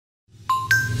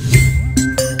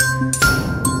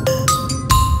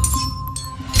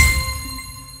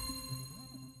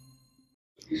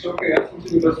OK, ja som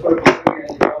si vôbec skôr potrebný,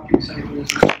 ani vám, keby sa nebude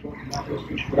zúčiť, keď máte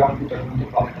osmičku rámku, tak to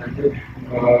pamätajte.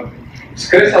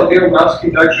 Skresal tie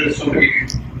obrázky tak, že som ich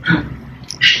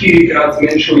 4-krát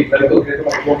zmenšil ich preto, keď to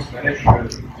máš box manage,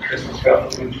 že som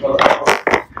skrátil zmenšila základ.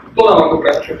 To nám ako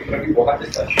kráčo potrebí bohate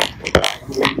stačí.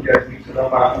 Ako vidíte, aj s tým sa dá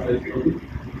málo veci robiť.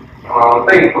 A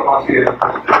tej informácie je na.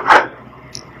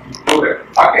 Dobre,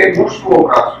 aké je množstvo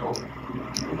obrázkov?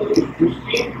 To tu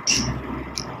spustím.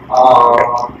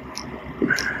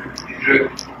 Čiže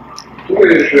tu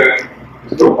je, že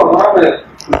zhruba máme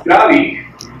zdravých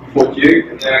fotiek,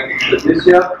 nejakých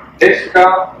 60, SK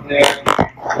nejakých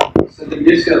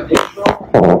 70 niečo,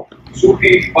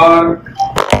 suchých pár,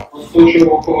 stočov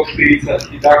okolo 40,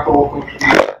 chytákov okolo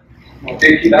 40, no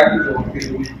tie chytáky to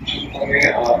uvidíte, čo tam je,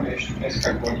 a ešte SK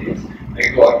koniec.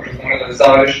 Niekto akože znamená, že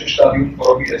záverečné štádium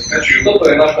porobí SK, čiže toto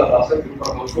je náš dataset,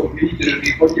 vidíte, že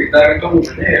tých fotiek dajme tomu,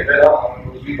 že nie je veľa, ale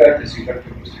zvykajte si, tak to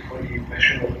proste chodí v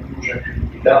mešenom, že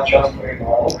dá čas, to je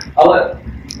málo, ale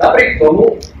napriek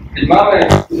tomu, keď máme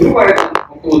zhruba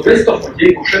okolo 200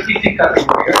 fotiek vo všetkých tých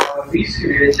kategóriách, ale vy si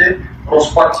viete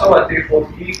rozparcovať tie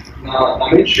fotky na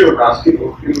menšie obrázky,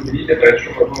 po chvíľu vidíte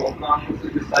prečo, lebo nám v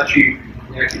podstate stačí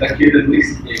nejaký taký jeden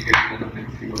list niekedy na ten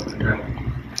cíl.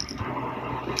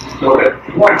 Dobre,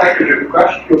 tu mám také, že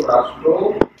ukážky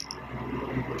obrázkov.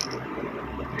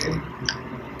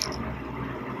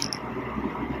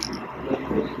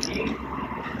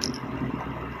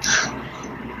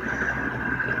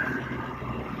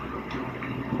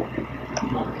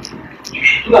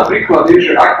 Čiže tu napríklad je,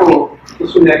 že ako, to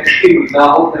sú nejaké 4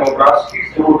 náhodné obrázky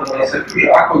z toho datasetu, že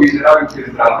ako vyzerajú tie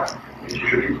zdravé.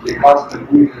 Čiže vidíte klasné,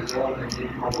 bujné, zelené, nie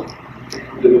je problém.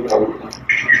 Bude dobrá úroda.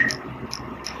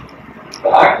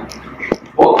 Tak,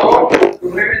 potom, keď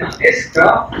pozrieme na SK,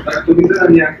 tak to vyzerá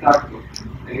nejak takto.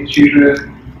 Čiže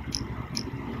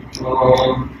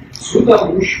sú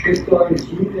tam už, keď to aj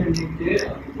zoomiem niekde,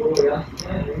 aby bolo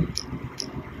jasné,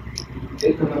 je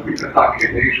to napríklad také,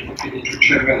 že to je niečo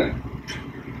červené.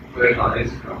 To je na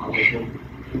SK, alebo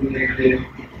tu niekde,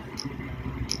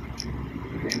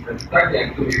 tak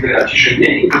nejak to vyzerá. Čiže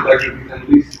nie je to tak, že by ten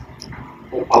list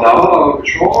opadával, alebo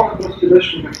čo, ale proste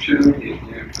začne tak červenieť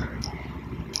nejak tak.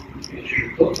 Čiže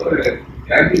toto je,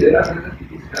 jak vyzerá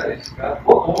energetická SK.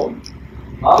 Potom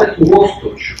máme tu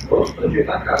roztoč. Roztoč je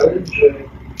taká vec, že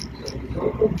sa mi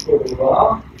celkom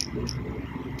podobá.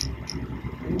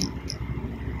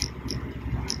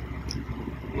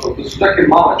 No, to sú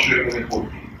také malé červené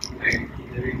bodky.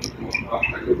 Nevidno to možno až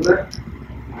tak dobre.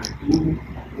 Aj tu.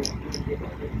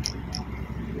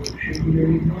 Lepšie bude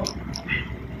vidno.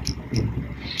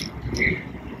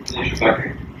 Niečo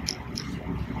také.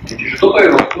 Čiže toto je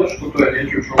roztoč, toto je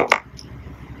niečo, čo...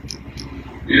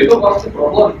 Je to vlastne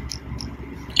problém?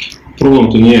 Problém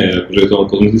to nie je, že je to len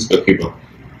kozmetická chyba.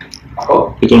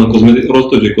 Ako? Je to len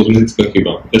roztoč, je kozmetická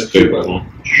chyba. Escape, no.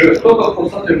 Čiže toto v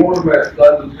podstate môžeme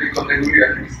dať do tej kategórie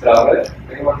aký stráve,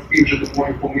 len s tým, že to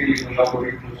môže pomýliť náš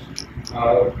algoritmus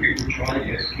pri určovaní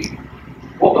esky.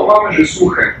 Potom máme, že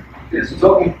suché. Tie sú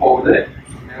celkom v pohode,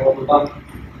 lebo tam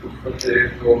v podstate je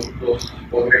to dosť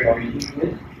podriem a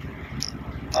vidíme.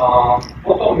 A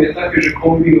potom je také, že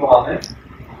kombinované.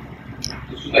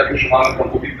 To sú také, že máme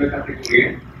tam obidve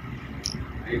kategórie.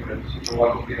 Preto sú to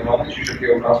kombinované, čiže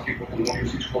tie obrázky potom môžu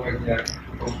si človek nejak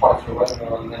rozpracovať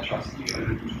na časti,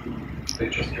 že tu sú v tej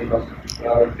časti obrázky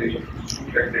práve v tej časti sú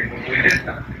suché, v tej kombinuje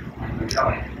a tak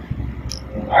ďalej.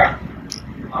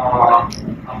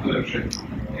 A to je všetko.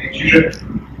 Čiže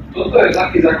toto je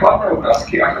také základné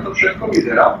obrázky, ako to všetko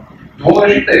vyzerá.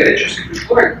 Dôležité je, čo si tu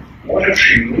človek môže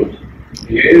všimnúť,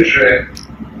 je, že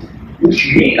už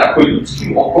my ako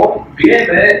ľudským okom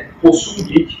vieme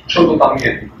posúdiť, čo to tam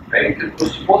je. Keď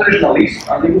proste pozrieš na list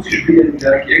a nemusíš vidieť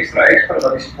nejaký extra expert,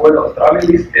 aby si povedal zdravý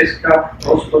list, SK,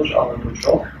 roztoč alebo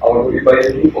čo, alebo iba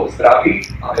jednoducho zdravý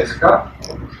a SK,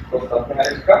 alebo všetko ostatné na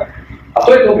SK. A to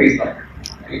je dobrý znak.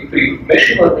 Pri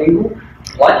machine learningu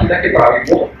platí také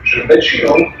pravidlo, že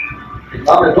väčšinou, keď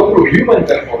máme dobrú human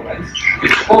performance,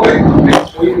 keď človek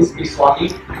svojimi zmyslami,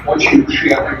 oči, uši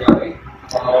a tak ďalej,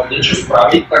 niečo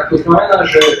spraviť, tak to znamená,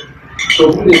 že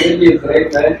to bude vedieť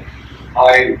zrejme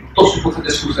aj, to sú v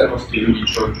podstate skúsenosti ľudí,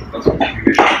 čo vlastne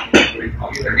vyviešajú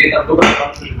algoritmami, tak je tam dobrá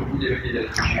šanca, že to bude vedieť aj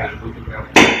ľudí, že to bude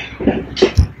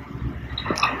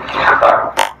tak.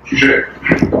 Čiže,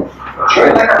 čo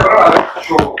je taká prvá vec,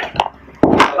 čo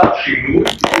sa dá všimnúť,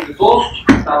 že dosť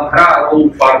tam hrá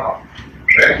rolu farba,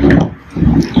 že?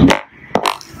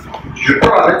 Čiže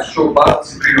prvá vec, čo vás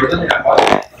asi prirodzene a vás,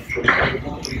 čo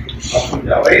sa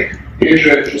ďalej, je,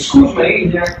 že skúsme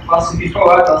ich nejak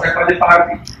klasifikovať na základe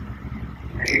farby.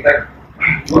 Tak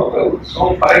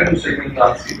som farebnú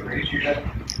segmentáciu,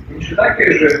 čiže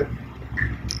také, že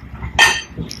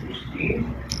hodnoty.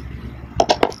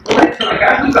 Pozrite sa na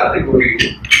každú kategóriu.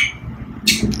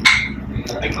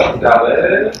 Napríklad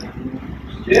zdravé,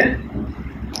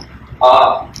 a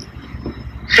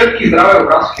všetky zdravé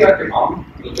obrázky, aké mám,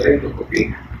 doberiem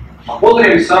dokopy. A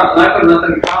pozriem sa najprv na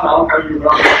ten kanál, každý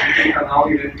obrázok na ten kanál,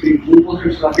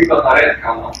 pozriem sa napríklad na red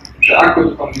kanál, že ako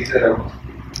to tam vyzerá.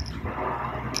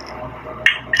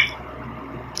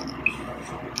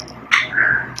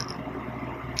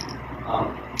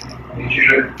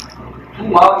 Čiže tu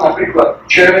mám napríklad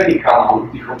červený kanál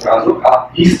tých obrázok a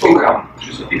histogram, čo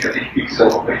sa týka tých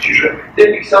pixelov. Čiže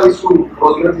tie pixely sú v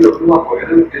rozmedzi od 0 po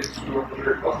 1, keď sú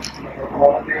klasicky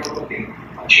naprogramované tie hodnoty.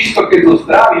 A čisto keď zo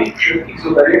zdravých všetkých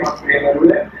zoberiem a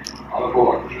priemerujem, alebo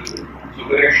akože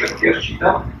zoberiem všetky a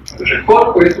sčítam, takže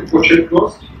koľko je tu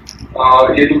početnosť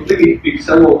jednotlivých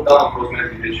pixelov v danom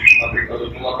rozmedzi, čiže napríklad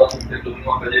od 0,25 do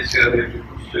 0,50 je tu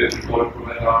proste toľko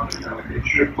veľa,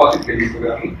 čiže klasické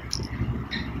histogramy.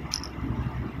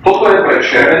 Toto je pre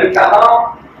červený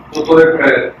kanál, toto je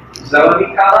pre zelený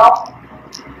kanál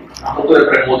a toto je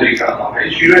pre modrý kanál.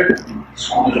 Čiže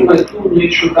skúsime tu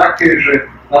niečo také, že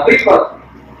napríklad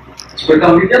sme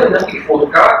tam videli na tých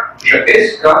fotkách, že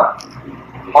SK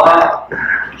má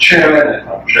červené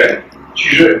tam, že?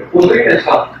 Čiže pozrime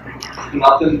sa na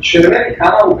ten červený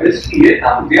kanál u SK, je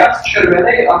tam viac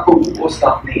červenej ako u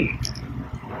ostatných.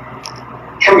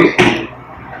 Čo myslíte?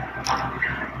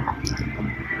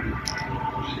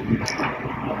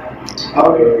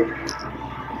 Ale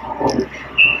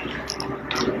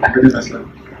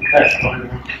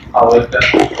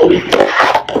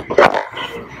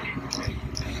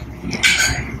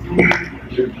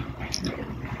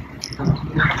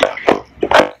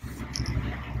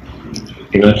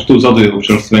ináč tu vzadu je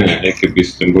občerstvenie, keby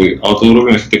ste boli, ale to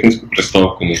urobíme si technickú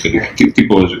prestávku niekedy. Ty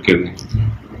povedz, že kedy.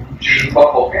 Čiže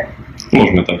 2,5?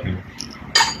 Môžeme tak.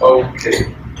 OK.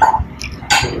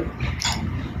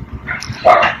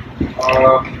 Tak.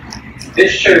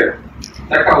 Ešte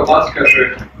taká otázka,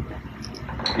 že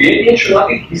je niečo na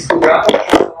tých histogramoch,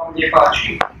 čo sa vám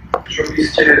nepáči? Čo by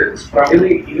ste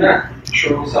spravili inak?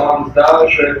 Čo sa vám zdá,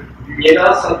 že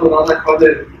nedá sa to na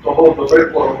základe toho dobre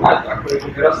porovnať, ako je to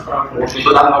teraz spravené? Môžem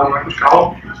to dať na rovnakú škálu?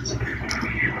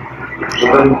 Že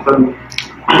ten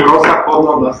rozsah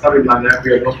podrobný nastaviť na nejakú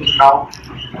jednotnú škálu?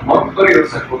 No, ktorý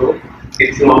rozsah podrobný? Keď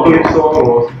si motorím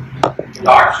svojho.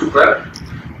 Tak, super.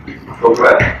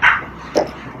 Dobre.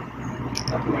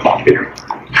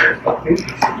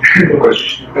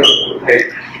 Hej,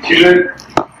 čiže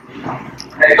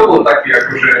to bol taký,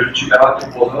 akože, či dávate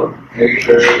pozor,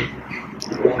 že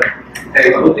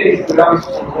lebo tie histogramy sú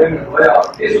samozrejme zlé, ale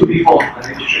tie sú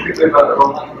defaultné, čiže keď to iba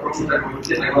rovnako trochu, tak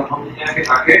budete najlepšie nejaké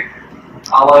také,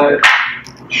 ale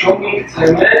čo my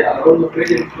chceme, a rovno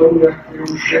prejdem k tomu, ak je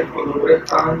už všetko dobre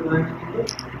stávané,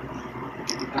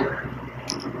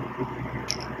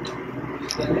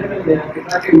 tak neviem, nejaké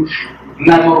také už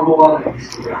nanormované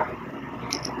histogramy.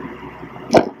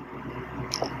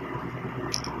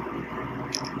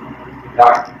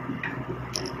 Tak.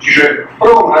 Čiže v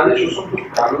prvom rade, čo som tu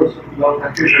spravil, som tu dal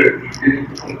také, že keď je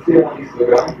tu funkcionálny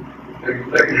histogram, tak je to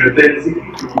také, že density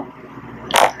tu.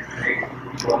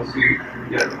 To asi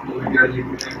ja to povedať,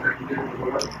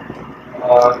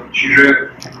 čiže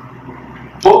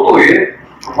toto je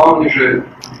hlavne, že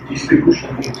distribučná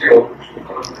funkcia,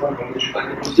 čiže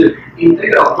také proste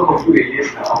integrál toho tu je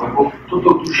jedna, alebo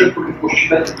toto tu všetko, keď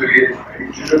počítate, to je jedna.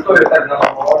 Čiže to je tak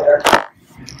nanormované.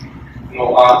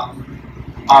 No a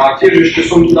tiež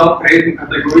ešte som tu dal pre jednu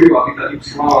kategóriu, aby tá Y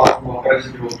bola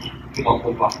presne od 0 po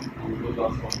 2.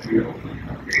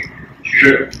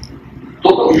 Čiže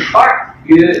toto už fakt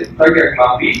je tak, jak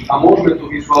má byť a môžeme to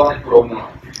vizuálne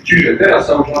porovnať. Čiže teraz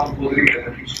sa už na to pozrieme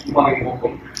takým skúmaným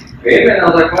okom. Vieme na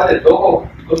základe toho,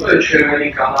 toto je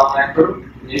červený kanál najprv,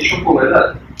 niečo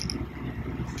povedať?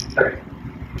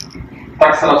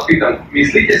 Tak sa vás pýtam,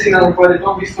 myslíte si na základe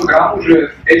toho histogramu,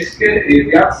 že v S-ke je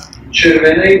viac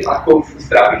červenej ako v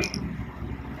zdraví?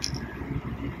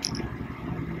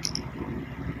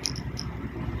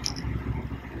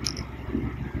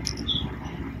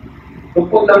 To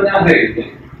podľa mňa hej,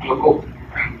 lebo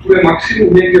tu je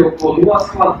maximum niekde okolo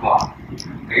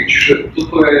 0,2. Čiže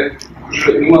toto je,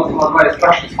 že 0,2 je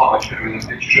strašne slabá červená,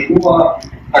 čiže 0,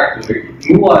 takto,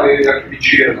 0 je akoby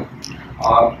čierna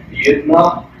a 1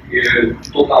 je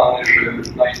totálne, že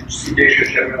najsvitejšia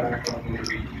červená, ako môže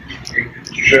byť.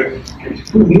 Čiže keď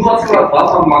tu 0,2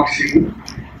 mám maximum,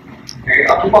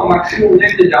 a tu mám maximum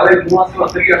niekde ďalej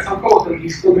 0,3 a celkovo ten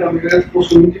histogram je viac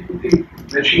posunutý ku tým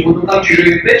väčším hodnotám, čiže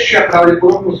je väčšia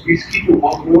pravdepodobnosť výskytu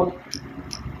hodnot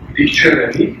tých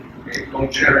červených, v tom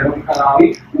červenom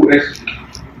kanáli u S.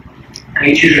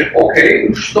 Čiže OK,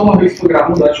 už z toho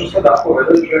histogramu dá, čo sa dá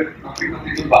povedať, že napríklad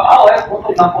tieto dva, ale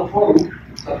potom na potvoru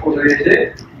sa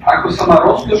pozriete, ako sa má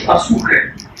rozkoš a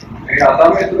suché. A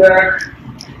tam je to tak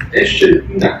ešte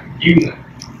inak, divné.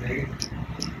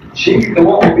 Čím by to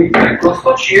mohlo byť tak prosto,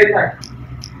 či jednak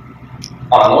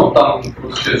áno, tam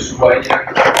proste sú aj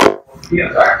nejaké a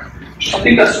tak. Čo sa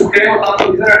týka suchého, tam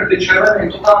to vyzerá, že tie červené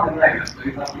je totálne najviac. To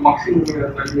je tam maximum,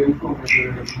 tak je úplne, že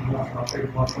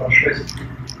 12,6.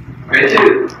 Viete,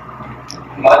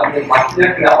 máte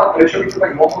nejaký nápad, prečo by to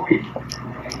tak mohlo byť?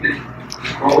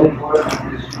 Problém povedať, že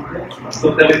je suché?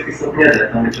 Socialisti sú hnedé,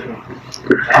 tam je čo.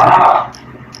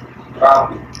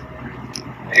 Práve.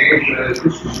 Že tu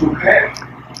sú suché,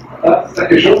 a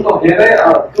také žlto-hnedé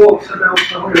a to v sebe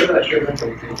obsahuje veľa červené.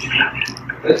 Čiže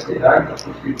presne tak,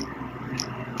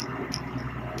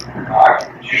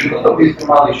 čiže toto by sme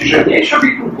mali. Čiže niečo by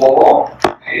tu bolo,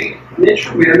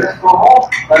 niečo vieme z toho,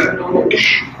 takže to už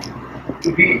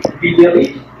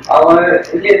videli, ale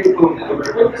nie je úplne dobre.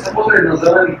 Poďme sa pozrieť na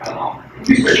zelený kanál. Tu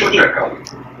by sme čo čakali?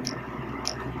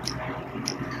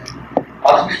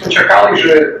 Asi by sme čakali,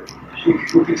 že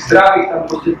u tých zdravých tam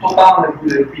proste totálne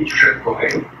bude byť všetko,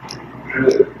 hej.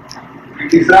 Že pri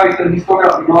tých zdravých ten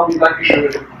histogram by mal byť taký, že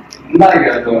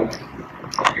najviac zelený.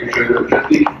 Že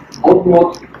tých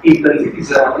hodnot intenzity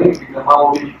zelených by tam malo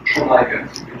byť čo najviac.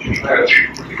 Čiže najviac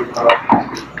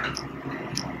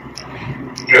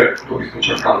že to by sme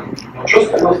čakali. No čo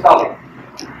sme dostali?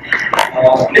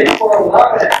 Keď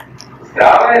porovnáme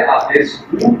zdravé a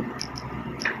SU,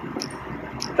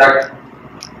 tak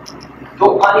to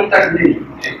ani tak nie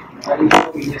je. Ani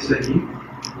to mi nesedí.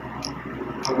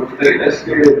 Lebo v tej SK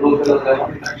je dosť veľa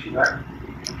zaujímavý tak či tak.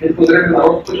 Keď pozrieme na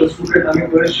rozpoč a suché, tam je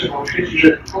to ešte horšie, čiže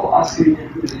to asi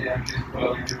nebude nejaké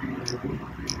spravodlivé.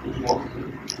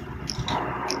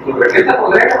 Dobre, keď sa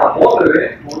pozrieme na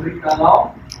modrý kanál,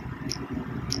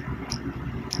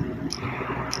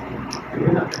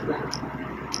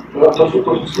 to sú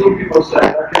služby proste aj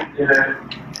také, kde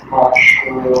máš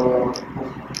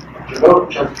veľkú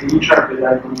časť klíča, kde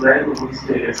aj tu na jednom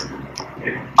liste je SK.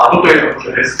 A toto je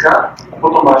akože SK, a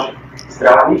potom máš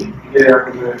zdravý, kde je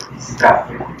akože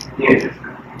zdravý, nie je SK.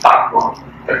 Tak, no.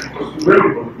 Takže to sú veľmi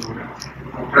podobné.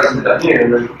 Presne tak, nie je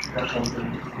veľmi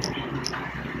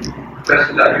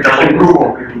presne tak, je každým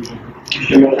kruhom.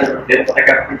 Ešte možno, je to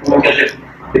taká pripomienka, že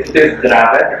keď to je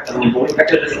zdravé, tak tam neboli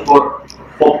také, že skôr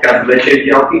fotka z väčšej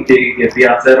diaľky, kde je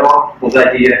viacero,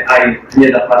 pozadí je aj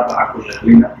hnedá farba akože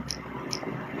hlina.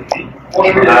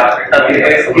 A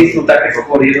tie Sky sú také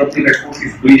skôr jednotlivé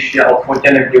kusy zbližšia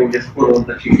odfotené, kde už je skôr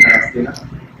rozdačíka rastlina.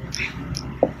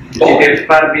 Čiže tie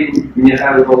farby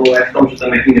nehrajú rolu aj v tom, že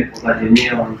tam je iné pozadie,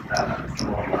 nie len zdravé.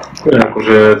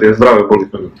 Akože tie zdravé boli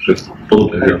že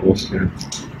podobné ako vlastne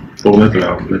pol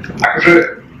metra.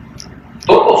 Akože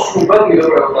toto sú veľmi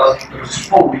dobré otázky, ktoré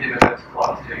spolu budeme dať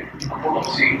skladať. A potom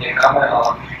si ich necháme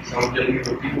a sa oddelíme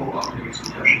do týmu a budeme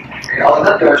súťažiť. Ale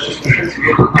zatiaľ ešte sme všetci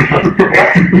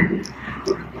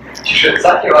čiže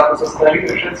zatiaľ ako sa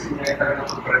snažíme všetci nejak na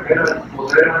to preberať,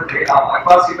 pozerať a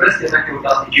kvázi presne také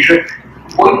otázky. Čiže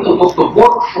pointou tohto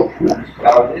workshopu,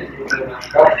 správne,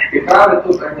 je práve to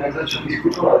tak nejak začať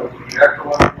diskutovať, že jak to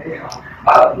vlastne je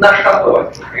a naštartovať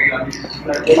to, aby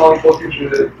sme nemali pocit,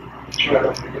 že čo ja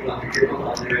tam prídem na takéto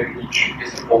a neviem nič, kde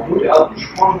sa pohnúť, ale už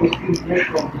možno s tým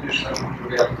dneškom budeš sa možno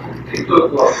viac pohnúť. To je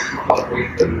to alebo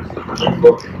internet, to je to.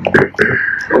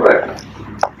 Dobre.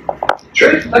 Čo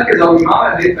je to také zaujímavé,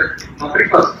 je tak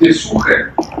napríklad tie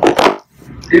suché,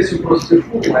 tie sú proste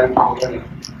furt najúpovedené.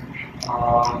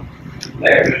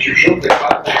 Neviem, či v žltej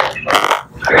farbe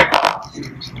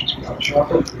čo na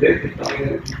to bude, keď tam je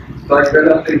tak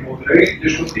veľa tej modrej,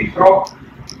 kdežto z tých troch,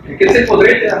 keď sa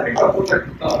pozriete napríklad, tak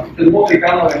ten modrý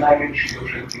kanál je najmenší do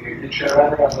všetkých, kde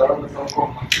červené a zelené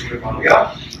celkom akože valia,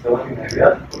 zelený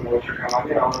najviac, to bolo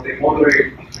očakávanie, ale tej modrej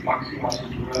maxima sú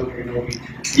tu veľmi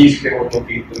nízke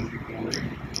hodnoty intenzity modrej.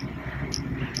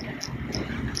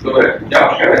 Dobre,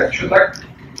 ďalšia vec, čo tak?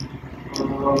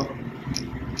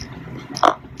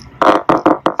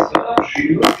 Sa tam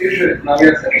všimnúť je, že na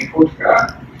viacerých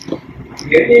fotkách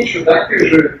je niečo také,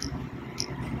 že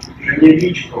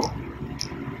nevíčko.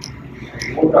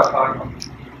 Modrá farba.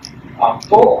 A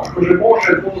to akože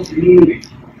môže dosť míliť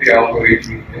tie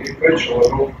algoritmy. Prečo?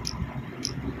 Lebo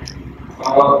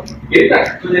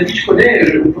jednak to nevíčko nie je,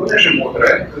 že úplne že modré,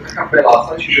 to je taká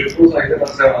peláca, čiže plus aj teda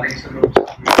zelený sa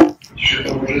rozpustí. Čiže to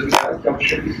môže znamenať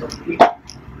ďalšie výsledky.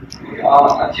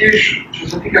 A tiež, čo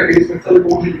sa týka, keby sme chceli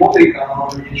použiť modrý kanál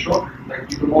alebo niečo, tak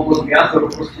by to mohlo zmiať, lebo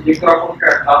proste niektorá fotka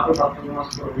je táto nemá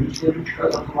skoro nič nevíčka,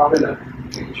 za to má veľa.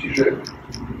 Čiže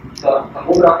tá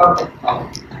modrá farba, áno.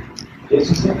 Ja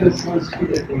som sa teraz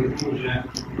spýtať kvôli tomu, že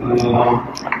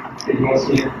keď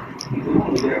vlastne my to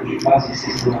máme akože kvázi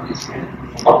systematické,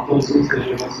 a v tom smysle,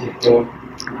 že vlastne to,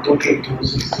 čo k tomu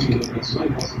sa chceme dopracovať,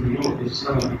 vlastne by mohlo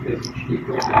pozostávať napríklad z určitých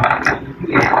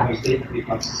problémov, z data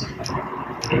pripravci.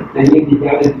 To je niekde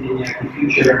práve nejaký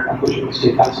feature, akože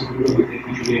proste tam sa urobí tie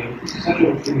feature. Ty si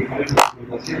začal už tými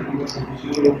implementáciami, tam vlastne to si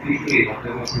urobil feature, a to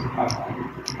je vlastne fakt.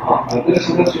 Ale teraz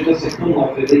sa pracuješ zase k tomu, a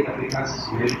to je data pripravci,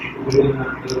 či potrebujeme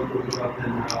napríklad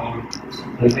ten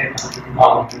data.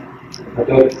 A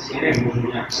teoreticky neviem, možno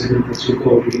nejakú segmentáciu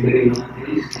toho, že vyberiem na tie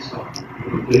listy z toho.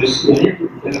 Pretože si to nie,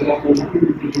 teraz ja v tom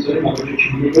napríklad nie zaujímavé, že či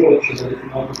by nebolo lepšie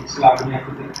zadefinovať to celá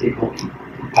nejaké tie bloky,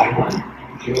 timeline,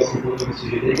 že vlastne povedeme si,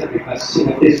 že data pripravci si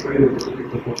na tej spravujú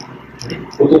toto bloky.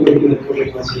 Potom robíme to, že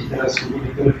vlastne teraz sú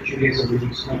niektoré feature sa budú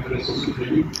na ktoré sa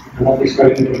sústredí a na tej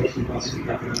spravíme vlastne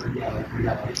klasifikátor a tak ďalej.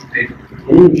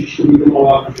 Neviem, či to by to malo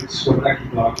akože skôr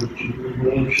takýto, akože či by to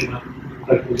bolo lepšie na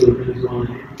takto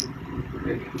zorganizované.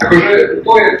 Akože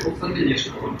to je v podstate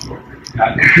neskôr.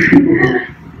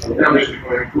 Ja ešte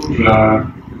poviem tu, že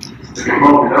keď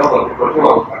mám vydávať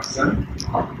profilov v praxe,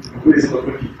 bude sa to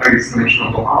takisto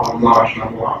niečo boha, alebo závačná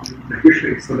boha, tak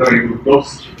vyšli sa dajú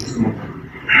dosť usnuté.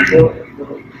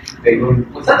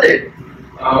 V podstate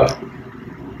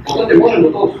môžem do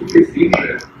toho vstúpiť s tým,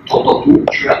 že toto tu,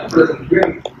 čo ja tu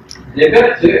prezentujem,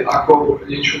 neberte ako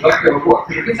niečo také, lebo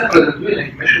akože keď sa prezentuje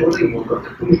nejaký machine learning model,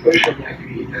 tak to už prešiel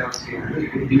nejakými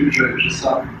interakciami, že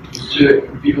sa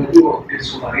vyhodilo tie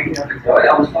solariny a tak ďalej,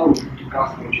 ale stále už tú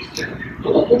krásnu čistené.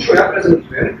 Toto, čo ja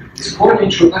prezentujem, je skôr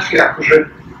niečo také akože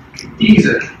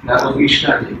teaser na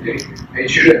rozmýšľanie.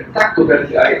 Čiže takto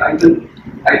berte aj ten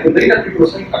data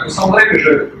 3%, ako samozrejme,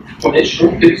 že v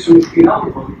konečnom, keď som už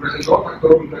finálny produkt prezentoval, tak to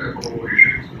robím tak, ako hovoríš, že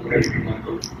som to režím na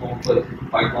to komplet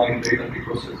pipeline data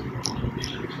 3%,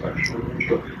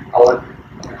 ale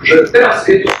akože teraz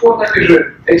je to skôr také, že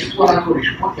explorátori,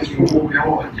 že poďme si mohol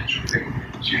objavovať niečo.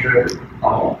 Čiže,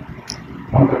 áno.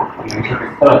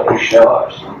 Ktorá prišiel a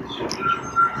ešte nám to prišiel.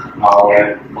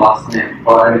 Ale vlastne,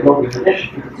 ale je dobré, že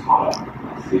nešli to zhora.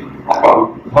 Asi, ako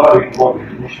zhora by to bolo,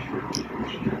 že nešli to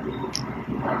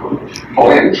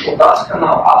ale je už otázka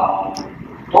na a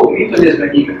to my to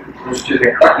nezmeníme. Proste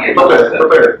taký je to.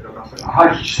 Toto je aha,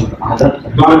 to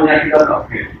máme nejaký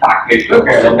dataset. Tak, keď to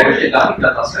je ešte daný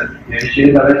dataset. Ešte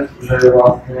jedna vec, že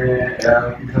vlastne,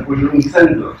 keď sa použil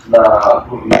senzor na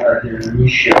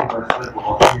nižšie svetlo,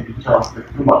 vlastne vyčala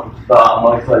spektrum a to sa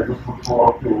mali sa aj dosť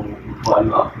fotografov vychľadí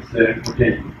na proste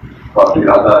fotení, hlavne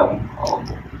radarom,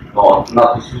 alebo no, na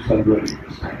to sú senzory.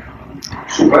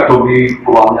 Super. To by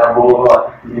podľa mňa bolo veľa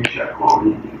efektívnejšie ako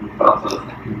pracovať s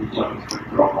takým vyčaným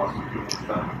spektrom a súkromným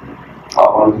systémom. A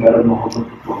mali sme rovno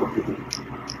hodnotu toho.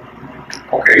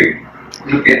 OK.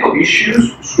 Že tieto issues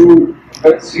sú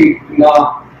veci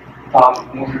na tam,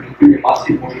 môže byť príde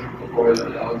masív, môže to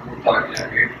povedať, alebo tak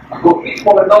nejaké. Ako my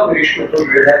momentálne riešime to,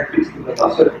 že je nejaký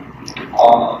dataset a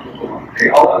toto mám.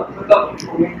 Ale táto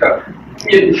pripomienka,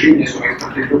 netuším, nie som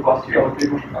expert v tejto oblasti, ale keď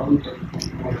môžem pravdu, tak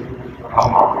môže to byť.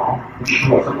 Áno.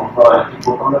 Vyšlo sa postavať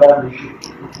pokamerádnejšie.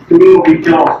 To by byť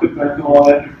telo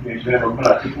spektruálne efektívnejšie, že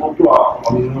odberať teplotu a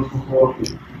minusnú teplotu.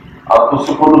 Ale to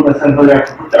sú podobné senzory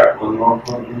ako poťak, no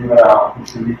to neverá,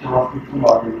 musí byť telo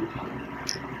spektruálne.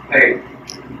 Hej.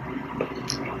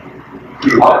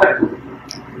 Ale tak tu.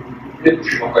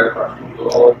 Netuším, ako je práve to,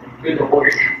 ale keď to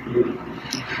povieš,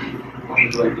 môže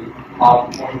to aj byť. A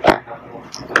môže to aj na to.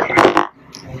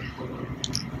 Môžeš to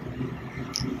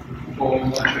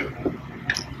načerpnúť.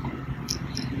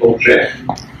 Dobre.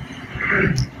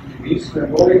 My sme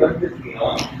boli na techník.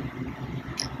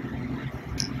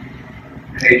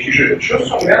 Hej, čiže čo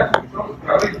som ja chcel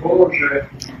spraviť bolo, že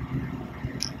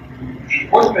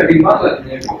poďme vymazať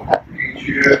nebo.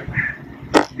 Čiže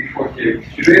vyfotiek.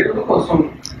 Čiže jednoducho som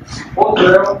si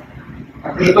pozrel,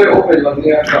 akože to je opäť len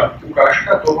nejaká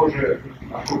ukážka toho, že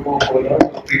ako bolo povedané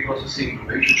to pri procesingu,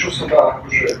 že čo sa dá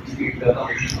akože s tými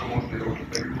dátami všetko môžeme robiť.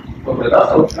 Dobre, dá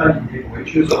sa odstrániť nebo.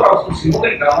 Čiže zobral som si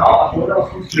modrý kanál a povedal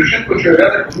som si, že všetko, čo je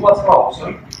viac ako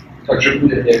 0,8, takže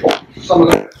bude nebo.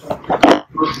 Samozrejme som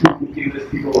trošku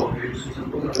investigoval, že som sa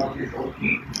pozrel na tie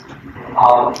fotky a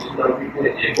som tam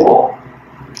vypne nebo.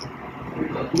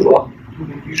 A tu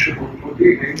mi píše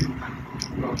podpody, hej.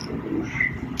 No to už.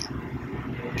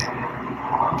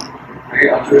 Hej,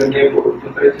 a tu je nebo, to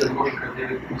tretia zložka,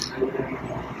 9%.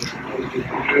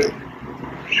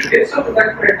 Že keď som to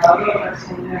tak prechádzal, tak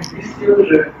som nejak zistil,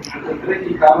 že ten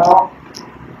tretí kanál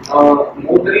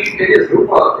modrý, keď je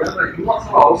zhruba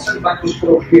 0,8, tak to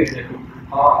skoro už je nebo.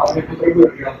 A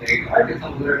nepotrebujem žiadne iné, aj keď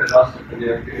samozrejme dá sa to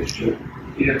nejaké ešte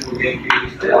iné podmienky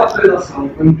existuje, ale to je zase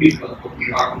len príklad toho,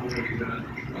 že ako môže vyzerať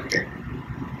niečo také.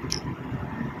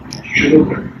 Čiže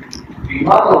dobre.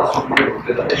 Vymazala som ju,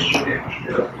 teda ešte nie, až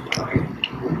teraz to spravím.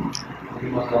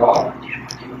 Vymazala.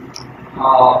 A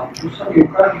tu sa mi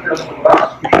ukáže teraz som raz,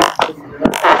 že to vyzerá.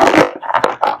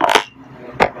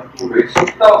 Tú vec som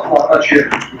dal na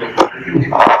čiernu, že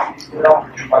vyzerá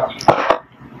špatí.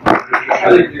 Takže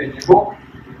všade, kde je nebo,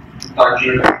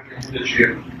 takže nebude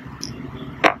čierny.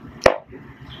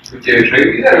 Tiež, že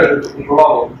vyzerá, že to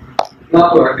fungovalo. Na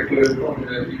to, aké to je veľmi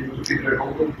chytré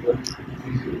konto,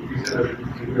 vyzerá, že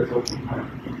to bude celkom fajn.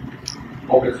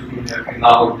 Opäť sú tu nejaké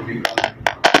návody vybrané.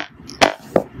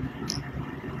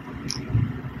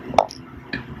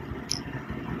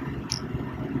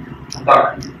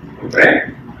 Tak, dobre.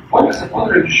 Poďme sa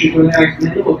pozrieť, či to nejak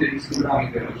zmenilo tie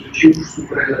histogramy teraz, že či už sú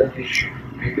prehľadnejšie,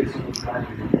 keď sa to stane.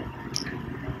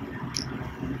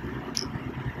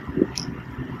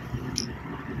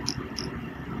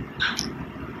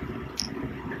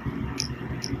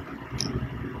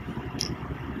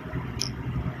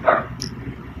 Tak,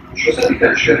 čo sa týka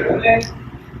červenej,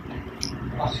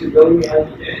 asi veľmi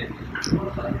ani nie. Čo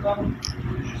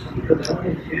sa týka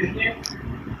zelenej tiež nie.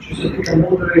 Čo sa týka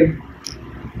modrej,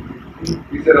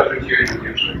 vyzerá, že tiež nie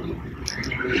všetky.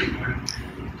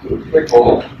 To je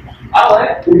bolo.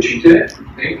 Ale určite,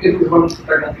 keď už vám sa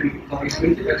tak na tým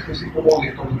zamyslíte, tak sme si pomohli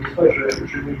v tom zmysle,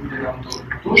 že nebude nám to,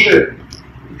 že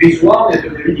vizuálne to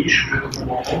nevidíš, že to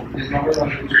pomohlo, neznamená,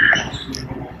 že to skutočnosti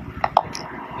nepomohlo.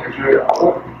 Takže, ale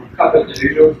chápete,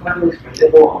 že odstranili sme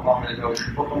nebo a máme ďalšie.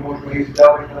 Potom môžeme ísť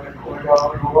ďalej, tak ako kolega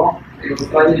navrhoval, a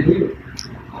odstraniť hlivu.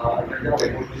 A tak ďalej,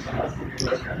 môžeme sa nás tým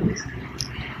otázkami myslieť.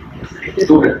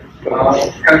 Dobre,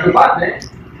 každopádne,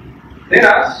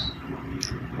 teraz,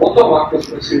 potom ako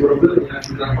sme si urobili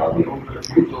nejaký základný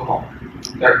overview toho,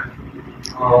 tak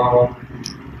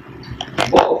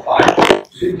bolo fajn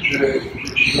pocit, že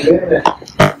či vieme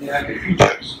nejaké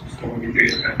features z toho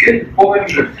vytrieskať. Keď poviem,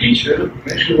 že feature v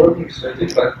machine learning svete,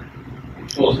 tak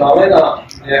to znamená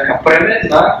nejaká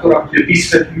premenná, ktorá bude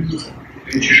vysvetľujúca.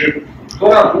 Čiže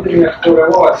ktorá bude nejak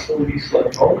korelovať s tou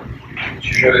výsledkou.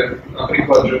 Čiže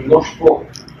napríklad, že množstvo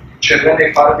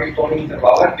červenej farby v tom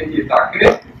intervale, keď je také,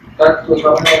 tak to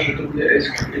znamená, že to bude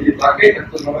SK. Keď je také, tak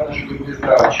to znamená, že to bude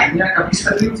zdravé. Čiže nejaká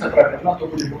vysvetľujúca premenná, to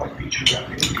bude volať feature.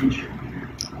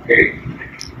 Okay.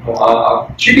 No a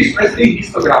či by sme z tých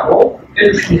histogramov, keď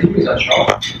už som s nimi začal,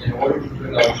 nehovorím, že to je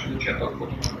na už začiatok,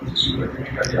 potom na konci sú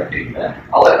nejaké iné,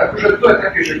 ale akože to je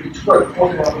také, že keď človek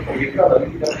pozrie na toto výklad a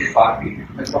vidí také farby,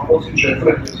 tak mám pocit, že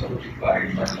vrhnem sa do tých farby,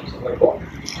 tak som sa vrhol.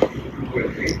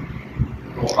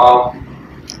 No a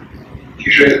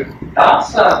čiže dá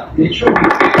sa niečo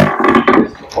vytvoriť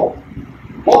z toho,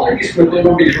 mohli by sme to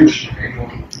robiť ručne,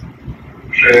 možno.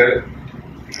 Že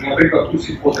napríklad tu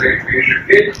si pozrieme, že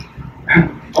keď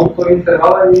v tomto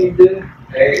intervale niekde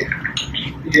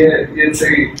je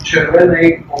tej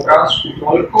červenej obrázku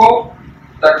toľko,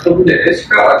 tak to bude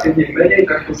SK a keď je menej,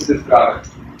 tak to bude zdravé.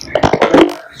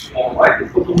 Aj keď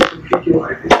potom som chytil,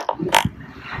 aj keď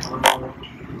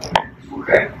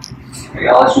suché.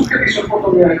 Ale suché by som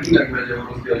potom nejak inak vedel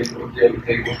rozdeliť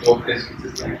tej možno okresky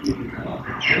cez nejaký iný kanál.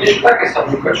 Čiže niečo také sa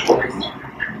vnúka človek.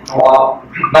 No a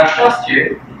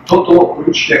našťastie toto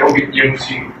určite robiť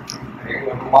nemusím.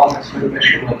 Máme svoje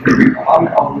machine learning a máme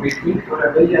algoritmy,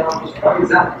 ktoré vedia nám to spraviť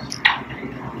za nás.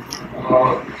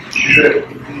 Čiže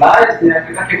nájsť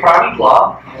nejaké také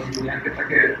pravidlá, nejaké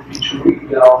také výčury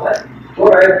ideálne,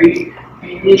 ktoré by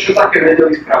niečo také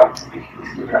vedeli spraviť z tých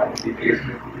histogramov, tých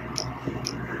prieskumov.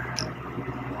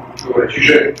 Dobre,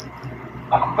 čiže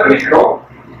ako prvý krok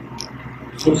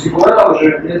som si povedal,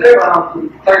 že netreba nám tu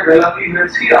tak veľa tých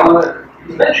vecí, ale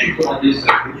zmenšiť to na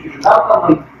 10. Čiže dám tam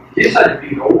len 10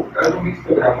 pínov v každom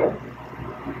histograme.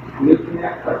 Bude to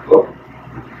nejak takto.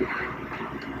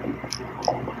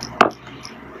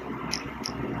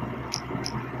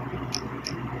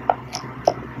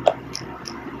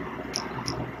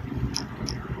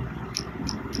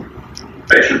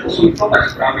 Prečo to som chcel tak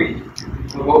spraviť?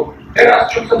 Lebo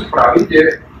teraz, čo chcem spraviť, je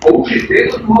použiť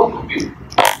tieto hodnoty.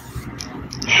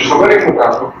 Čiže zoberiem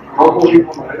obrázok, rozložím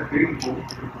ho na refrinku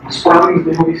a spravím z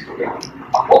neho histogram.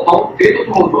 A potom tieto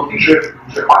hodnoty, že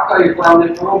aká je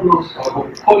pravdepodobnosť,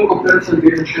 alebo koľko percent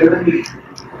jeho červených,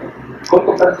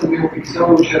 koľko percent jeho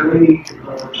pixelov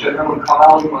červenom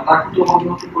kanálu má takúto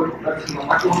hodnotu, koľko percent má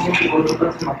takú hodnotu, koľko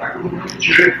percent má takú hodnotu.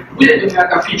 Čiže bude to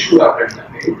nejaká feature pre mňa,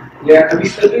 nejaká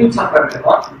vysvetľujúca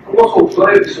premena, pomocou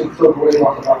ktorej by som chcel povedať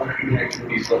na vrchu nejaký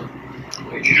výsledok.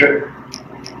 Čiže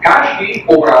každý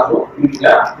obrázok u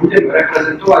mňa budem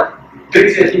reprezentovať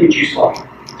 30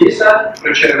 číslami. 10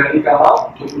 pre červený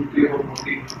kanál, to budú tie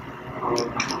hodnoty.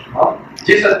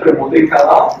 10 pre modrý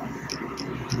kanál.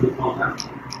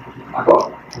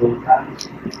 Ako?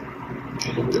 Čo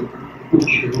to bude?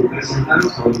 či to bol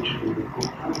presentárus, alebo či to bol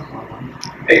konferenc, alebo...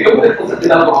 To bude v podstate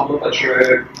na to hodnota, čo je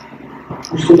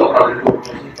usúda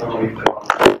pravdepodobnosti stanových intervalov.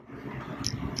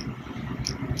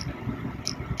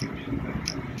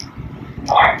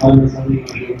 Ale ma zaujíma,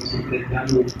 že vlastne pre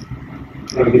danú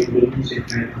pravdepodobnosť je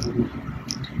pre budú.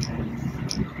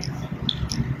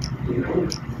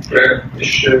 Pre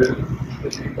ešte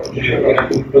špecifikovať. Čiže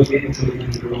ako rozdielne celý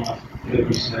ten druhom a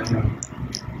treba sa aj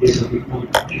 10 výkon,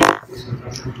 čiže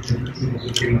 10%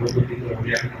 zoberiem hodnoty toho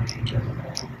riadka.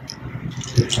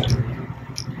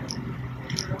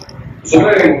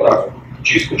 Zoberiem obrazu.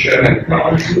 Čisto červený.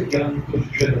 Ale sú len to,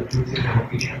 čo je to principálne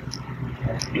píča.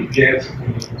 Kde ja sa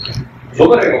tomu dokonca.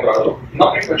 Zoberiem obrázok,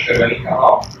 napríklad červený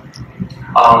kanál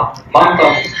a mám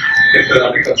tam, keď to je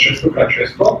napríklad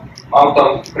 600x600, mám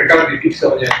tam pre každý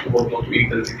pixel nejakú hodnotu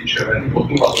intenzity červený, od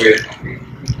 0 do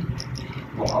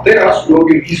 1. No a teraz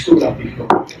urobím histogram týchto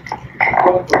hodnot.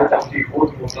 Koľko je tam tých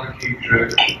hodnot takých,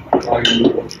 že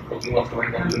majú od 0 do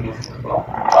 1 do 0.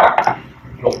 Tak.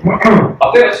 No. A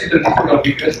teraz si ten histogram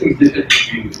vykreslím z 10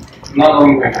 minút.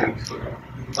 Nanormujem ten histogram.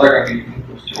 Tak, aby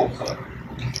proste obsah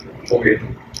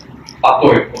poviedol. A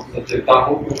to je v podstate tá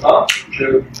hodnota,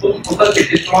 že v podstate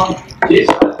keď mám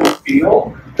 10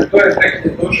 spinov, to je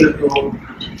pekne to, že to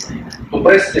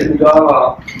presne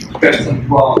udáva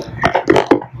percentuálne.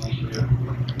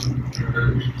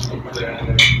 To bude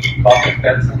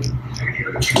 20%,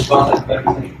 takže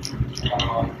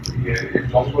 20% je v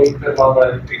tomto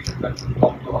intervale, 30% v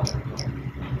tomto a tomto.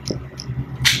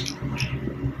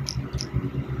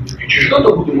 Čiže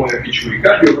toto budú moje fičúry.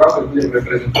 Každý obrázok budem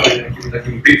reprezentovať nejakými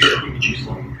takými 30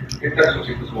 číslami. Tak som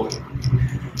si to zvolil.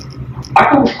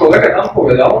 Ako už kolega tam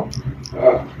povedal,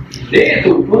 nie je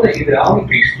to úplne ideálny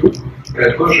prístup,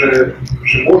 pretože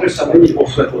môže sa meniť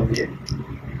osvetlenie.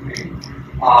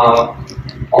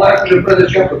 Ale akože pre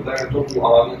začiatok dajme tomu,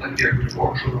 ale na taký akože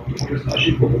workshop to môže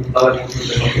stačiť, potom stále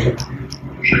môžeme debatovať,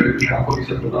 že ako by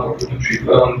sa to dalo učiť. To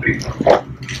je len príklad.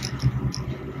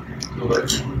 Dobre.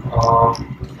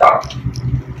 Tak.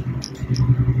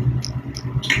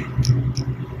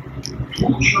 Tu,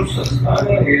 čo sa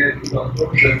stane, je iba to,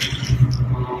 že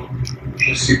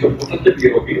si to v podstate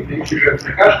vyrobím. Čiže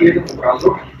pre každý jeden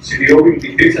obrázok si vyrobím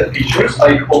tých 30 features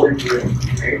a ich ovlivňujem.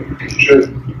 Čiže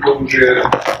to už je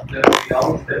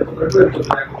ideálne, potrebujem to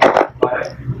nejako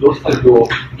dostať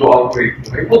do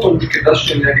algoritmu. Potom už keď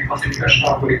začnem nejaký klasifikačný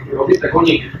algoritmy robiť, tak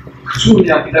oni chcú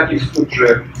nejaký taký vstup,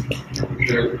 že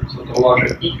sa to volá,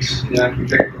 že x, nejaký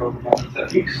vektor matrica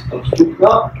x, tam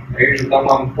vstupná, že tam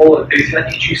mám pole 30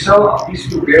 čísel a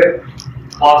výstup je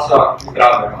klasa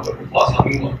zdravé, alebo klasa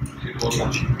 0, si to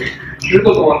označí. Čiže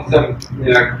toto len chcem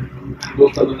nejak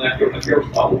dostať do nejakého takého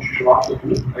stavu, čiže mám to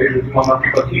tu, že tu mám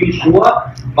napríklad image 0,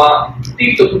 má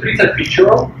týchto tu 30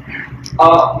 feature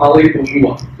a má label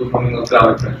 0, to znamená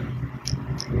zdravé pre.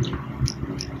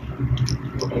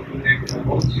 Potom tu niekde na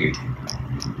konci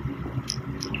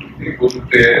budú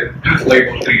tie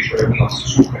label 3, čo je u nás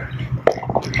suché.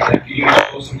 Nejaký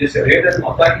image 81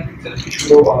 má takých 30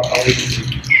 feature a label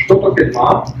 3. Toto keď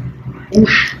mám,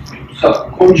 už sa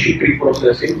končí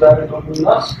preprocessing, dajme tomu u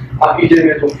nás, a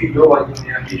ideme to feedovať do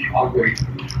nejakých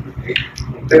algoritmov.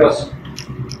 Teraz,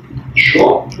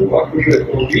 čo tu akože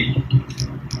robiť?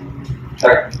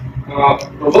 Tak,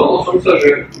 rozhodol som sa,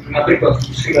 že napríklad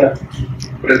skúsime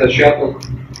pre začiatok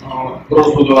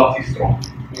rozhodovací strom.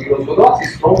 Rozhodovací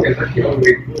strom je taký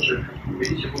algoritmus, že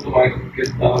vidíte potom aj keď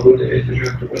náhodne viete,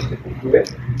 že to presne funguje.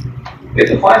 Je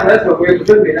to fajn vec, lebo je to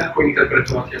veľmi ľahko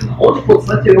interpretovateľné. On v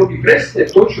podstate robí presne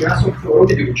to, čo ja som chcel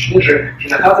robiť ručne, že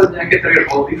nachádzať nejaké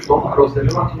thresholdy v tom a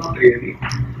rozdeľovať to na triedy.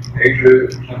 Takže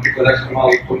napríklad, ak sme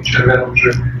mali v tom červenom, že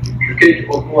keď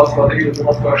od 0,3 do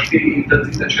 0,4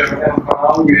 intenzita červeného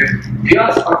kanálu je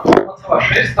viac ako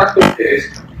 0,6, tak to bude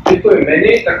S. Keď to je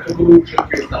menej, tak to budú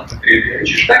všetky ostatné triedy.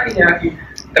 Čiže taký nejaký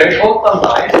threshold tam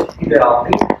nájsť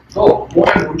ideálny, to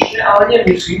môžem ručne, ale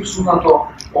nemusím, sú na to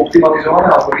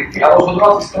optimalizované algoritmy a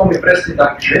rozhodovací strom je presne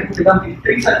taký, že keď dám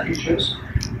tých 30 features,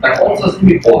 tak on sa s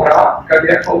nimi pohrá,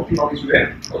 ako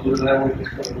optimalizuje,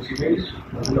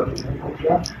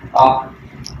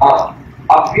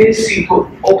 a vie si to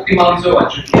optimalizovať,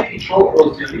 že kedy čo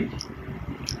rozdeliť,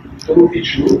 ktorú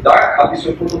feature, tak, aby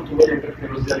som potom tu vedel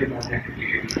pekne rozdeliť na nejaké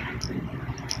triedy.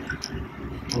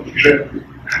 No, čiže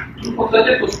tu v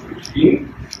podstate to spustím.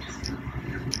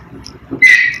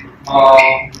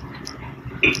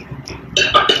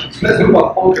 Sme zhruba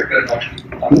v polke prednášky.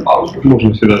 Dáme pauzu?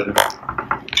 Môžeme si dať.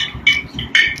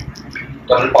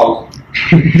 Takže pauza.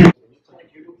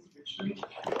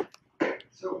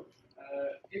 So,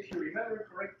 if you remember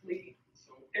correctly,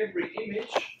 so every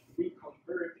image we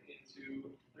convert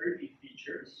into 30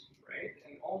 features, right?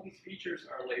 And all these features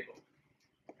are labeled.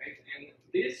 right? And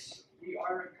this we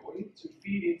are going to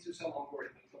feed into some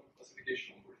algorithm, some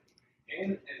classification algorithm.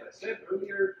 And as I said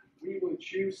earlier, we will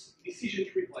choose decision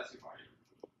tree classifier.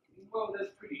 Well,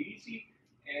 that's pretty easy,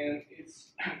 and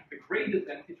it's the great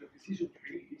advantage of decision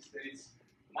tree is that it's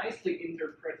nicely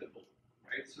interpretable,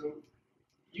 right? So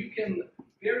you can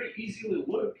very easily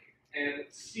look and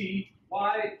see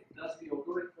why does the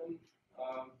algorithm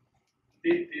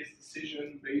did this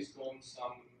decision based on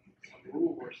some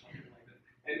rule or something like that.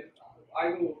 And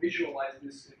I will visualize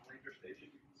this in later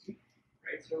stages, you can see,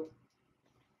 right? So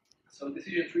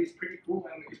decision tree is pretty cool,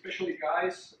 and especially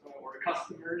guys or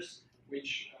customers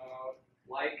which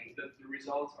like that the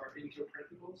results are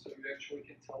interpretable, so you actually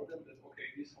can tell them that,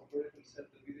 okay, this algorithm said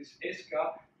that this is SK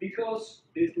because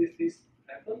this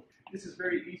happened. This is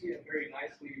very easy and very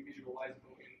nicely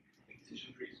visualizable in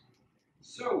decision trees.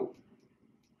 So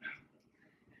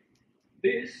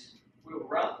this will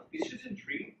run decision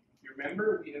tree.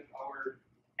 Remember, we have our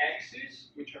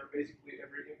axes, which are basically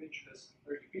every image has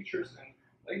 30 features and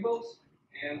labels,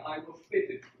 and I will fit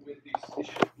it with this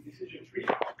decision tree.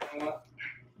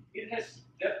 It has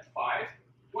depth 5.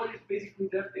 What is basically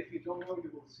depth? If you don't know,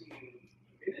 you will see in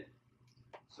a minute.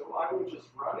 So I will just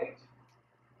run it,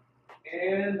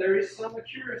 and there is some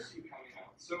accuracy coming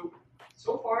out.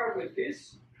 So far with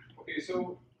this, okay,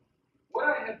 so what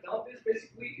I have done is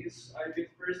basically is I did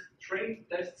first train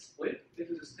test split. This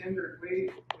is a standard way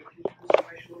with using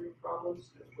machine learning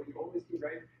problems. That's what you always do,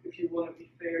 right? If you want to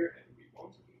be fair and we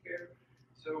want to be fair.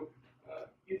 So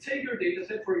you take your data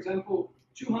set, for example,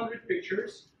 200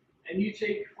 pictures, and you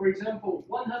take, for example,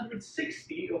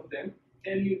 160 of them,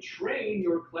 and you train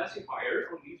your classifier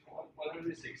on these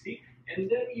 160, and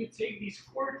then you take these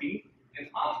 40, and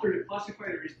after the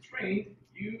classifier is trained,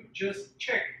 you just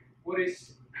check what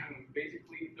is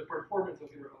basically the performance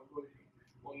of your algorithm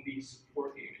on these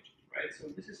 40 images, right? So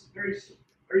this is very,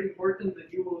 very important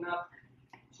that you will not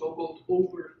so-called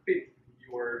overfit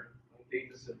your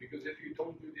data set, because if you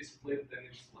don't do this split, then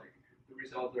it's like the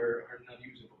results are not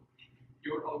usable.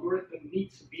 Your algorithm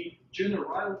needs to be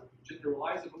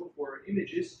generalizable for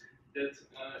images that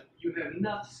you have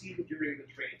not seen during the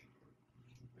training.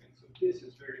 Right? So this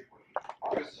is very important,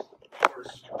 because of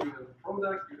course you have a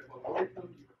product, you have an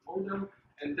algorithm, you have a model,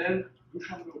 and then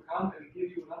Dusan will come and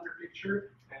give you another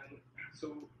picture, and so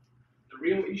the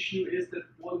real issue is that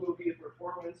what will be the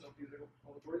performance of the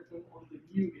algorithm on the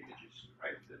new images,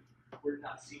 right, that were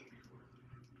not seen before.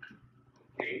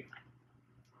 Okay.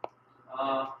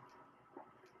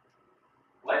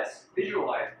 Let's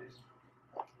visualize this.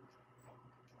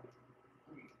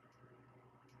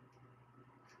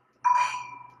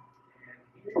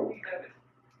 And here we have it.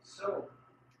 So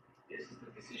this is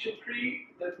the decision tree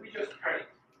that we just trained.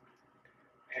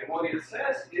 And what it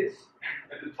says is,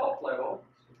 at the top level,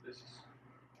 so this is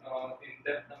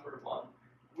in depth number 1,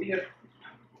 we have,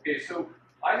 okay, so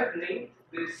I have named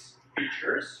these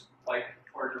features, like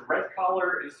for the red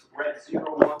color is red 0,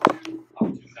 1, 2,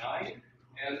 up to 9,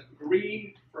 and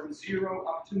green from 0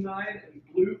 up to 9, and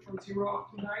blue from 0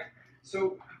 up to 9.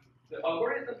 So the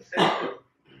algorithm says that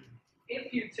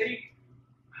if you take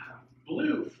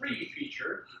blue free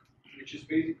feature, which is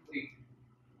basically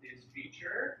this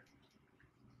feature,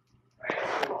 right?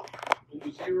 So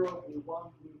blue 0, blue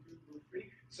 1, blue 2, blue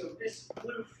 3. So this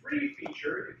blue free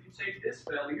feature, if you take this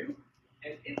value,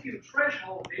 and if you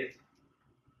threshold it,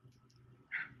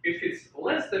 if it's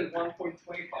less than 1.25,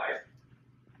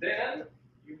 then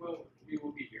we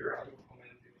will be here. I will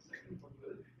comment in a second.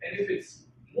 And if it's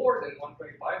more than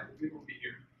 1.25, we will be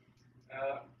here.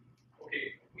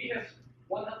 Okay, we have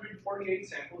 148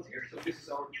 samples here, so this is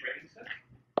our training set.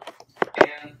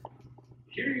 And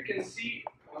here you can see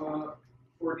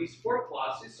for these 4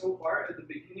 classes so far at the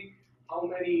beginning how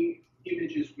many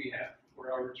images we have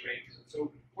for our training set.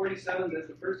 So 47, that's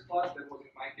the first class. That was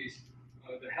in my case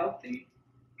the healthy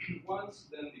ones,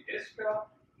 then the ESCA,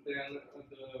 then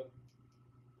the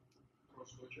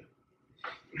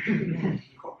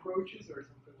cockroaches or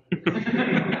something like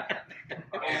that.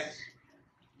 And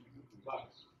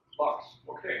bugs.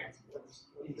 Okay.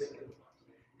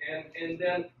 And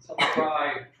then some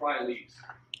dry leaves.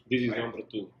 This is number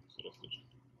 2.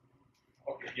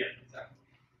 Okay, yeah, exactly.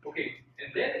 Okay,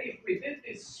 and then if we did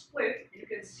this split, you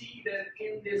can see that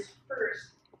in this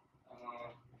first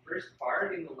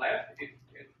part in the left, if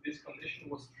this condition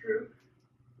was true,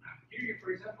 here you,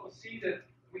 for example, see that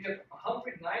we have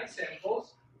 109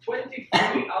 samples,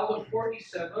 23 out of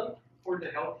 47 for the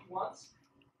healthy ones.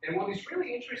 And what is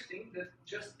really interesting that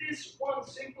just this one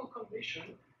simple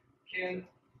condition can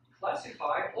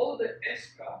classify all the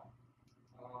ESCA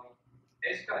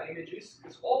images,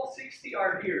 because all 60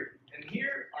 are here, and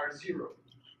here are 0.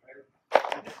 Right?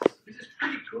 this is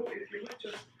pretty cool if you look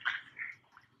just.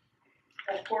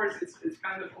 Of course, it's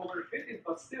kind of overfitted,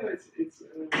 but still, it's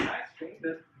a nice thing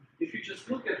that if you just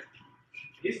look at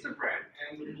histogram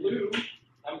and blue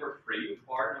number 3,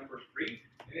 bar number 3,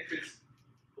 and if it's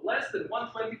less than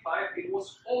 125, it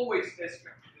was always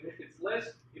SCAM, and if it's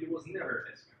less, it was never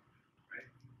SCAM, right?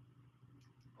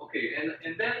 Okay,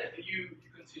 and then you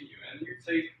continue, and you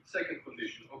say second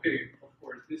condition. Okay, of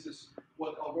course, this is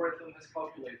what algorithm has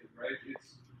calculated, right?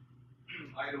 It's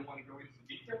I don't want to go into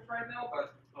details right now,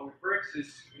 but how it works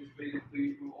is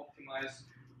basically it will optimize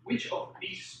which of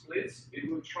these splits. It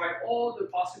will try all the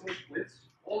possible splits,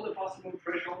 all the possible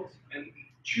thresholds, and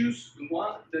choose the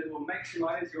one that will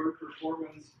maximize your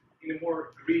performance in a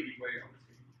more greedy way, I would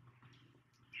say.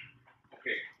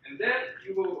 Okay, and then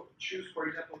you will choose, for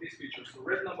example, this feature. So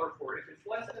red number 4. If it's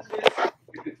less than this,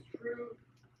 if it's true,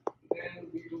 then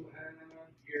we will have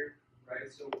here,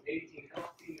 right? So 18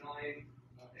 healthy, 9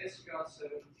 SCA,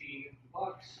 17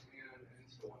 bucks, and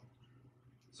so on.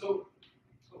 So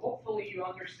hopefully you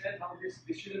understand how this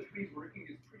decision tree is working.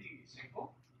 It's pretty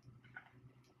simple.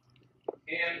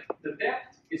 And the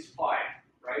depth is 5,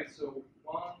 right? So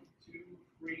 1, 2,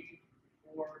 3,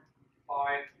 4,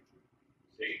 5,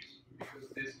 6. Because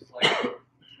this is like,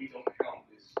 we don't count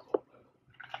this top level,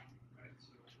 right?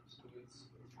 So it's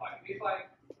 5. If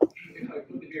I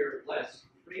put here less,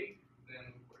 3, then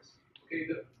of course. Okay,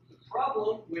 the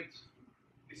problem with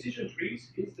decision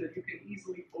trees is that you can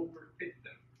easily overfit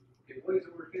them. Okay, what is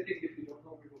overfitting? If you don't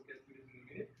know, we will get to this in a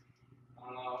minute.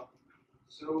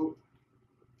 So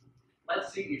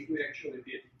let's see if we actually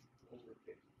did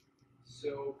overfit.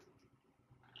 So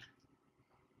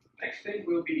next thing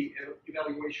will be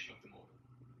evaluation of the model.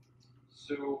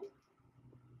 So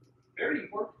very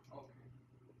important. Okay.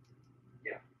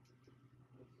 Yeah.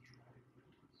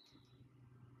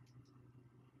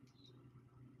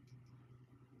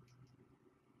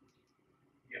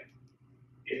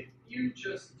 If you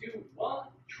just do one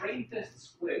train test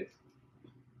split,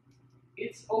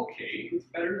 it's okay, it's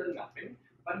better than nothing,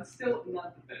 but it's still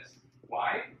not the best.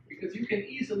 Why? Because you can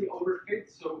easily overfit,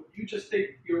 so you just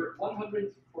take your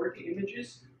 140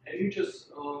 images and you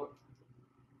just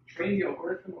train the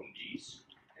algorithm on these,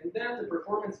 and then the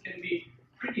performance can be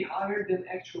pretty higher than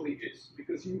actually is,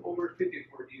 because you overfit it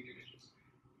for these images.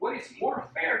 What is more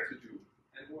fair to do,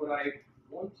 and what I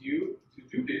want you to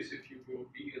do this if you will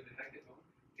be at the hackathon,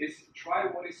 is try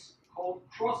what is called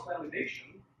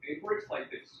cross-validation. It works like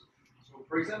this. So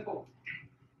for example,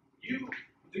 you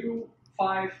do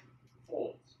 5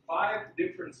 folds, 5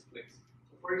 different splits.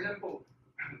 So for example,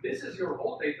 this is your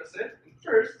whole data set, and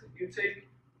first you take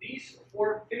these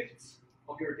 4/5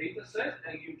 of your data set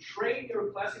and you train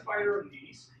your classifier on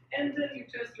these, and then you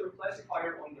test your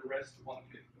classifier on the rest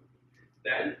 1/5.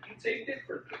 Then you take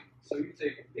differently. So you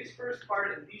take this first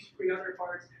part and these 3 other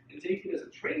parts and take it as a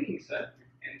training set,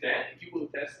 and then you will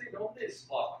test it on this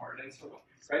last part, and so on.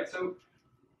 Right? So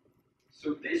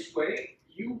this way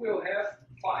you will have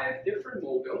 5 different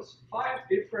models, 5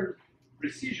 different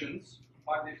precisions,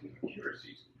 5 different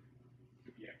accuracies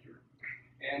to be accurate.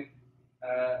 And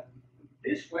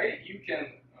this way you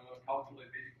can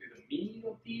calculate basically the mean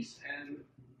of these, and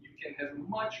you can have a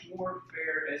much more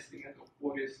fair estimate of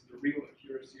what is the real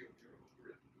accuracy of your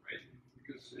algorithm, right?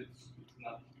 Because it's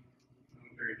not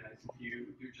very nice if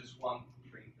you do just one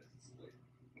train test split.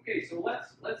 Okay, so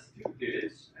let's do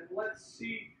this and let's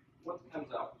see what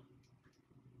comes out.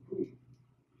 Boom.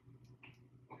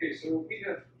 Okay, so we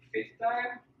have fit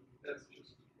time. That's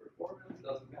just performance,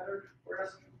 doesn't matter for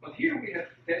us. But here we have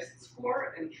test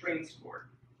score and train score.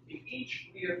 In each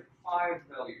we have 5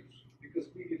 values because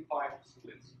we did 5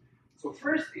 splits. So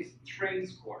first is train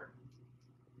score.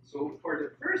 So for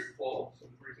the first fall, so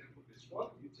for example this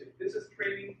one, you take this as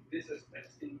training, this as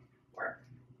testing part.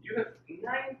 You have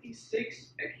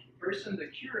 96%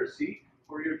 accuracy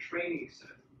for your training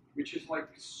set, which is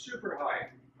like super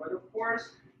high. But of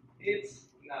course, it's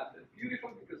not that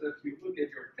beautiful because if you look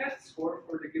at your test score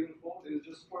for the given fall, it is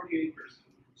just 48%.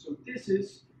 So this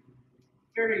is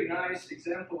very nice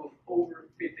example of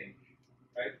overfitting,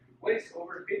 right? What is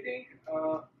overfitting?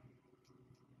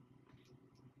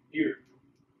 Here.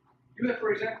 You have,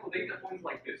 for example, data points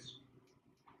like this.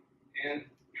 And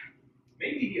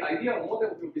maybe the ideal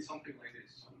model will be something like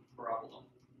this, parabola.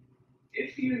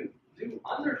 If you do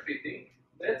underfitting,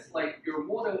 that's like your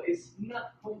model is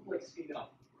not complex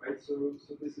enough, right? So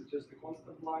this is just a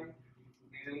constant line,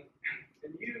 and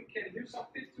you can do some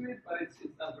fit to it, but it's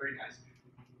not very nice.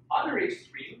 Other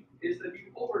extreme is that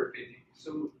you overfitting.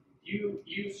 So you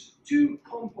use 2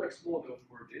 complex models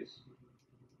for this,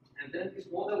 and then this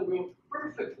model will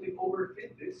perfectly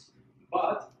overfit this.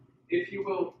 But if you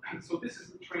will so this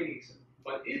is the training set.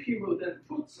 But if you will then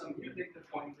put some new data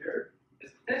point there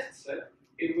as a test set,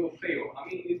 it will fail. I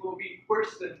mean, it will be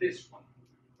worse than this one,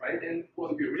 right? And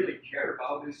what we really care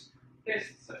about is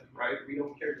test set, right? We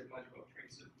don't care that much about train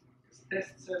set. Because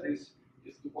test set is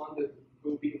the one that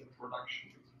will be in the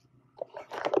production.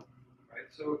 Right?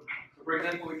 So for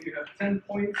example, if you have 10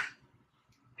 points,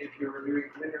 if you're doing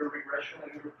linear regression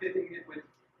and you're fitting it with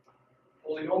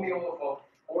polynomial of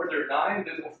order 9,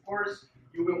 then of course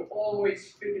you will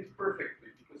always fit it perfectly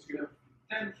because you have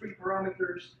 10 free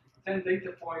parameters, 10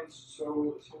 data points,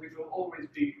 so it will always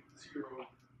be 0.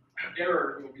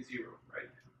 Error will be 0, right?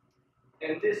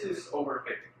 And this is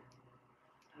overfitting.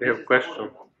 I have a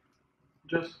question.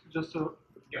 Just a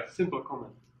simple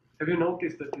comment. Have you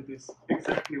noticed that it is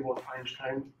exactly what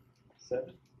Einstein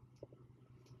said?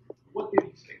 What did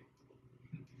he say?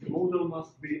 The model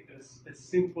must be as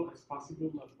simple as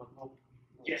possible, but not.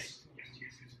 Yes.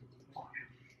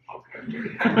 Okay.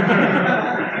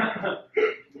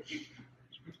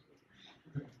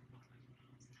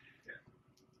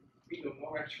 We don't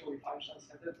know actually if Einstein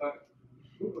said that, but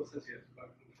Google says yes, but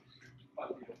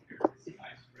we don't care. It's a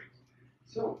nice phrase.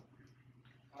 So,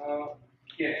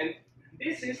 and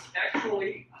this is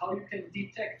actually how you can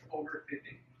detect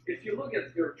overfitting. If you look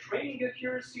at your training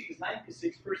accuracy is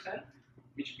 96%,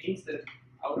 which means that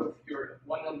out of your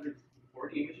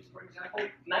 140 images, for example,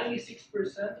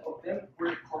 96% of them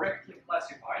were correctly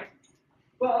classified,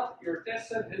 but your test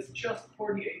set has just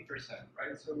 48%,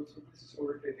 right? So this is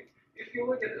overfitting. If you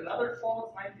look at another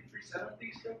font, 9370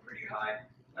 is still pretty high,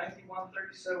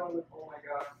 9137, oh my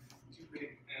god, too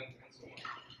big, and so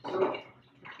on.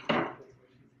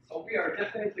 So we are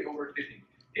definitely overfitting.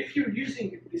 If you're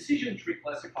using decision tree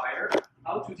classifier,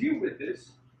 how to deal with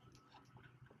this?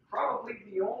 Probably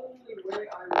the only way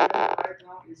I know right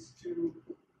now is to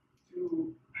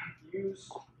use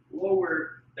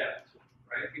lower depth,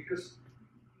 right? Because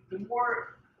the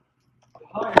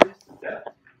higher is the depth,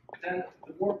 then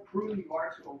the more prone you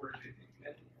are to overfitting,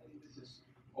 and this is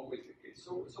always the case.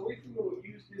 So if you will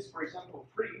use this, for example,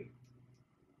 free,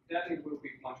 then it will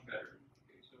be much better.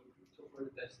 Okay, so for the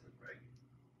tested, right?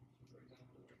 So for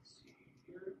example, let's see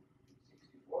here,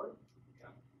 64,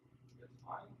 yeah, that's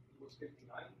fine. It was 59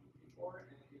 before, and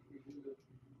if we do the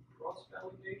cross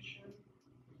validation,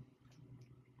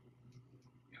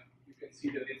 yeah, you can see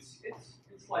that it's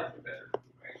slightly better,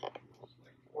 right? It was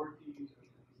like 40s and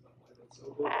stuff like that.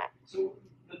 So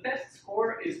the test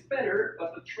score is better,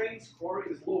 but the train score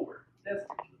is lower. That's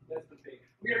the thing.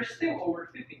 We are still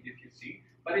overfitting, if you see,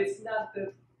 but it's not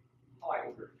that high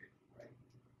overfitting, right?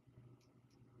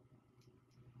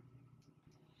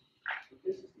 So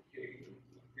this is the case.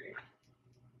 Okay.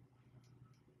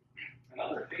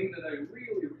 Another thing that I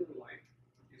really like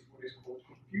is what is called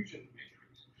confusion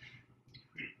matrix.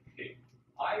 Okay,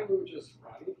 I will just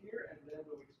run it here and then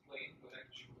we'll explain what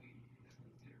actually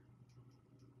happens there.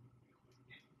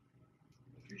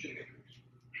 Confusion matrix.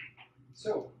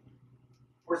 So,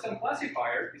 for some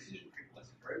classifier, decision tree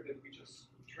classifier that we just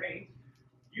trained,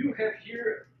 you have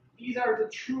here, these are the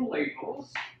true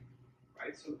labels,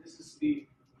 right? So this is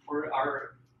for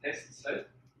our test set,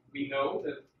 we know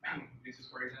that this is,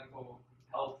 for example,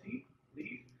 healthy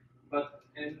leaf,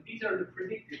 and these are the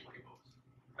predicted labels,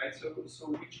 right? So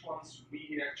which ones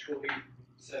we actually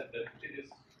said that it is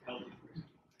healthy, for example.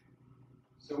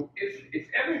 So if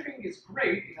everything is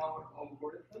great in our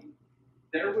algorithm,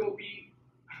 there will be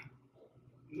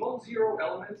non-zero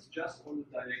elements just on the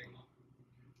diagonal,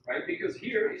 right? Because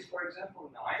here is, for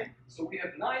example, 9. So we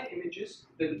have 9 images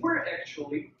that were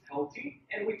actually healthy,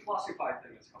 and we classified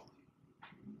them as healthy.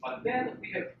 But then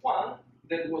we have 1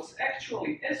 that was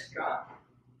actually SK.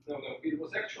 No, it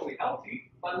was actually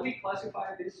healthy, but we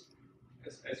classified this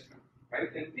as SK,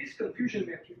 right? And this confusion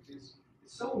matrix is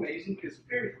so amazing because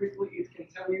very quickly it can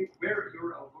tell you where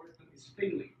your algorithm is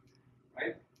failing,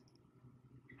 right?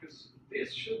 Because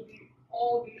this should be,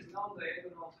 all these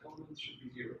non-diagonal elements should be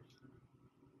zeros.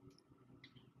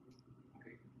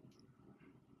 Okay.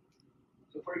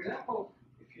 So for example,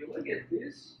 if you look at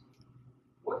this,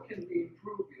 what can we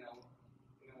improve in our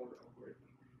algorithm?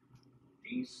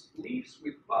 These leaves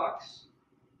with bugs,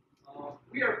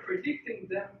 we are predicting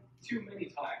them too many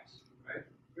times, right?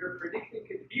 We're predicting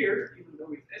it here, even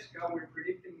though it's SK, we're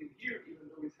predicting it here, even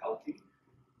though it's healthy,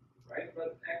 right?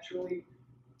 But actually,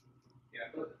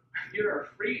 but here are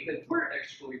 3 that were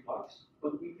actually bugs,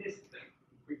 but we missed them.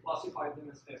 We classified them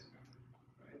as SK,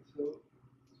 right? So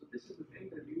this is the thing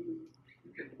that you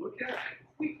can look at and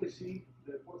quickly see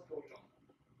what's going on.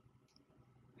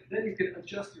 And then you can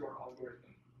adjust your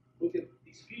algorithm. Look at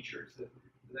these features that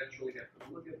actually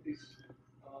happen. Look at this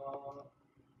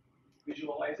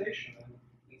visualization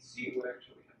and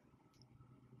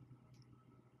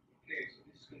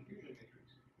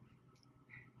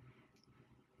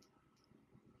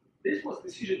this was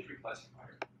decision tree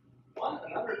classifier.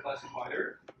 Another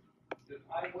classifier that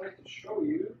I wanted to show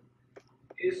you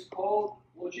is called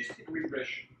logistic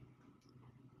regression.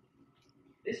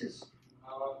 This is,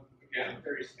 again,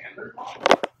 very standard one.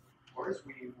 Of course,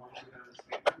 we want to have the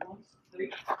standard ones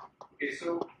today. Okay,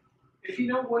 so if you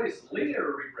know what is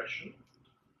linear regression,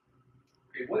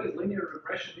 okay, what is linear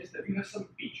regression is that you have some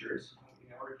features.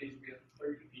 In our case, we have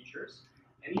 30 features,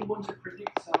 and you want to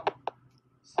predict some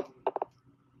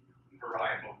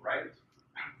variable, right?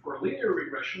 For linear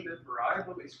regression, that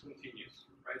variable is continuous,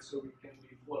 right? So it can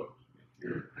be float if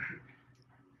you're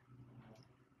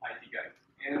IT guy.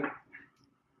 And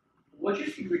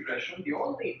logistic regression, the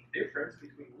only difference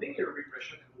between linear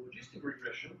regression and logistic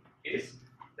regression is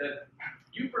that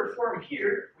you perform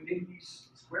here within these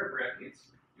square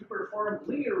brackets, you perform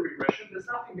linear regression, there's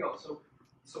nothing else.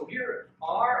 So here,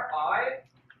 Ri,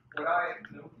 what I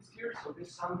noticed here, so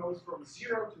this sum goes from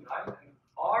 0 to 9, and Ri,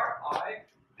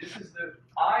 this is the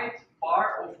ith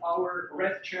bar of our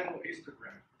red channel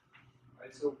histogram.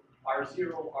 Right? So R0,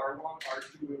 R1,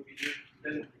 R2 will be here.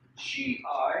 Then Gi,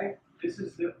 this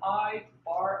is the ith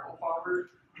bar of our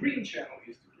green channel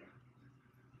histogram.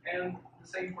 And the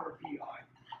same for Bi.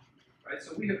 Right?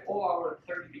 So we have all our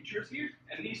 30 features here,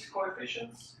 and these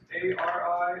coefficients, ARI,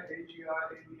 AGI,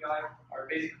 ABI, are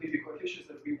basically the coefficients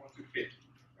that we want to fit.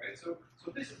 Right? So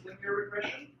this is linear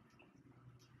regression.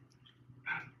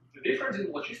 The difference in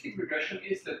logistic regression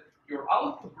is that your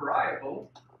output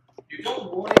variable, you don't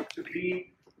want it to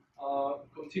be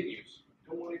continuous.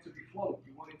 You don't want it to be float.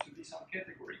 You want it to be some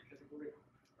categorical,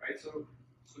 right? So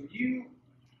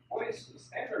what is the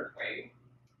standard way?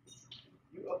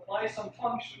 You apply some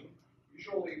function.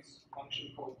 Usually it's a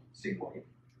function called sigmoid.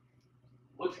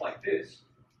 Looks like this.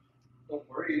 Don't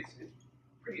worry, it's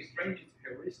pretty strange. It's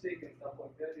heuristic and stuff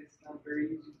like that. It's not very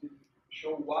easy to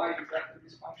show why you got to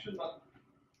this function, but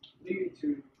leave it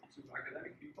to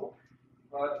academic people.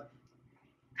 But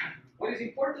what is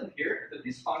important here that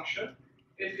this function,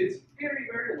 if it's very,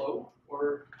 very low,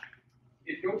 or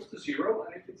it goes to 0,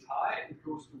 and if it's high, it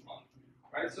goes to 1.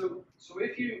 Right? So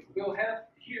if you will have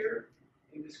here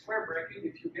in the square bracket,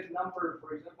 if you get a number,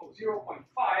 for example, 0.5,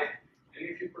 and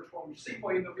if you perform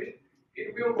sigmoid of it,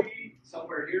 it will be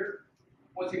somewhere here.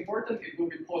 What's important, it will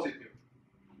be positive.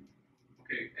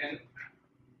 Okay, and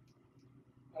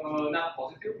not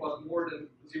positive, but more than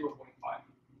 0.5. That's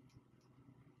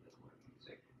what I'm going to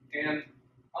say. And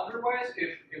otherwise,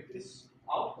 if this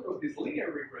output of this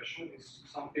linear regression is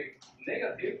something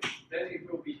negative, then it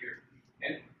will be here.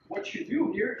 And what you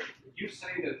do here, you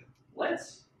say that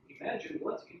let's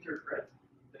interpret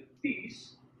that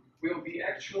these will be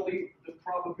actually the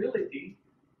probability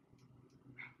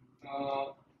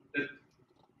that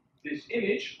this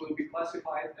image will be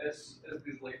classified as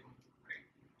this label.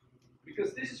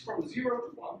 Because this is from 0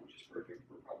 to 1, which is perfect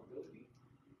for probability,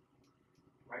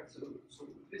 right? So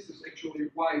this is actually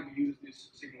why we use this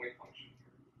sigmoid function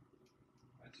here.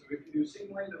 Right? So if you do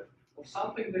sigmoid of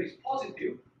something that is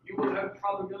positive, you will have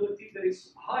probability that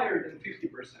is higher than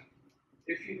 50%.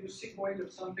 If you do sigmoid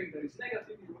of something that is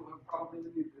negative, you will have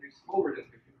probability that is lower than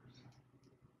 50%.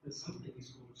 And something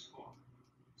is called score.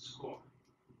 Score.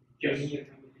 Yes. Linear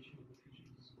combination of the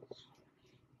features is called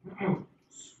score.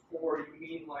 Score, you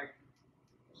mean like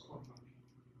Score function.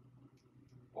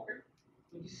 okay.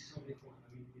 So this is how they call it. I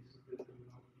mean, this is the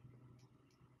terminology.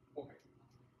 Okay.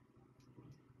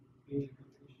 Linear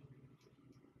combination of the features.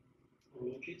 Or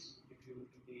logics, if you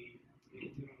look at the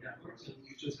neural networks, and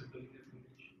you just have the linear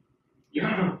combination.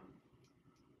 Yeah.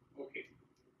 Okay.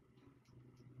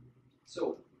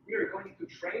 So we are going to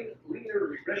train linear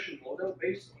regression model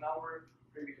based on our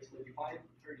previously defined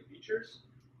 30 features.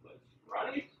 Let's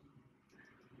run it.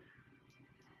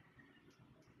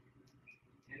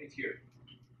 And it's here.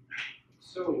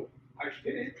 So I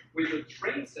fit it with a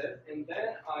train set, and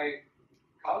then I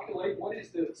calculate what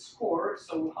is the score,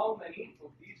 so how many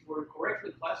of these were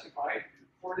correctly classified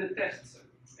for the test set.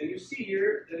 And you see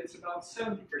here that it's about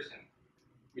 70%,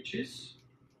 which is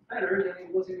better than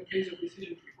it was in the case of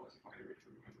decision tree classifier, if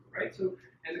you remember, right? So,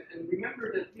 and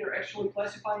remember that we are actually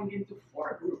classifying into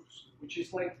 4 groups, which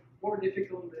is like more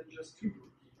difficult than just 2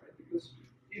 groups, right? Because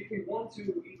if we want to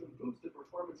even boost the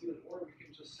performance even more, we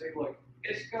can just say like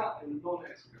ESCA and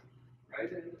non-ESCA,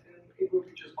 right? And it will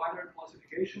be just binary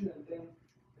classification, and then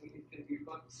it can be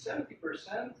about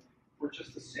 70% for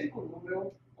just a simple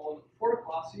model on 4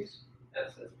 classes.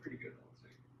 That's pretty good, I would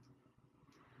say.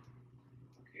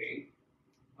 Okay.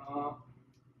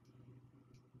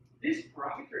 This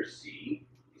parameter C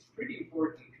is pretty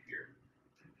important here.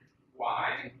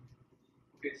 Why?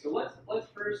 Okay, so let's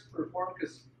first perform,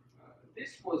 because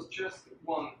this was just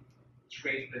one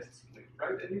train test split,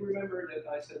 right? And you remember that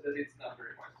I said that it's not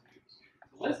very wise to do this.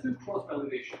 So let's do cross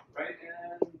validation, right?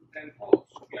 And 10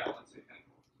 folds. Yeah, let's say 10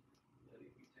 folds. Let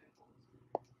it be 10 folds.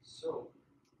 So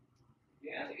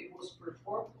yeah, it was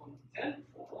performed on 10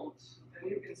 folds, and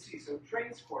you can see, so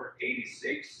train score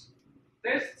 86,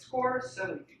 test score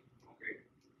 70, okay?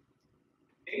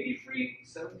 83,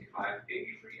 75,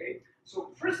 83, 8.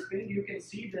 So first thing, you can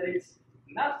see that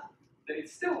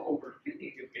it's still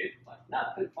overfitting a bit, but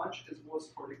not that much as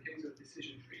was for the case of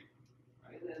decision tree,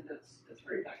 right? And that's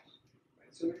very nice,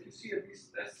 right? So if you see at these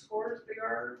test scores, they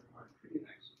are pretty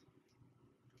nice.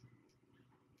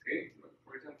 Okay, but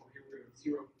for example, here we're at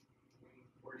 0.47,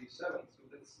 so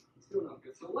that's still not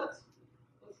good. So let's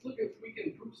look if we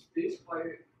can boost this by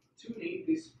tuning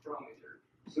this parameter.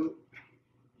 So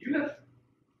you have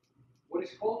what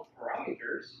is called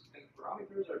parameters, and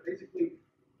parameters are basically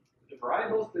the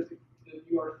variables that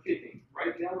you are fitting,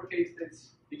 right? In our case,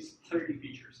 that's these 30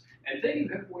 features. And then you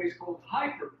have what is called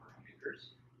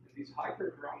hyperparameters. And these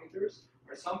hyperparameters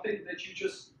are something that you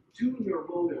just tune your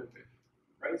model with,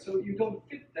 right? So you don't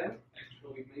fit them,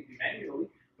 actually maybe manually,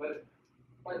 but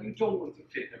you don't want to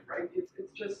fit them, right? It's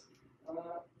just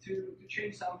to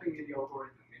change something in the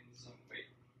algorithm in some way.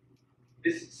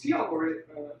 This C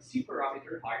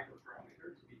parameter,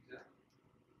 hyperparameter to be exact,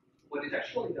 what it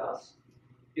actually does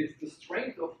is the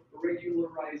strength of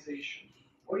regularization.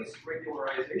 What is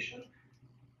regularization?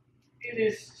 It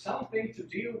is something to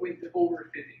deal with the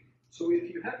overfitting. So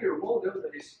if you have your model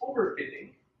that is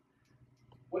overfitting,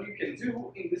 what you can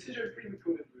do in decision tree, we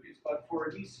couldn't do this, but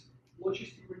for these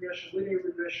logistic regression, linear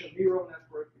regression, neural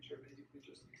network, which are basically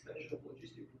just extension of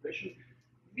logistic regression,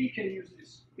 we can use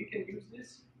this. We can use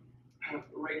this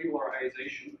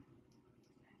regularization,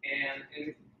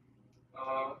 and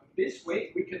this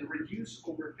way we can reduce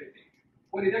overfitting.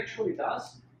 What it actually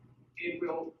does, it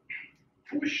will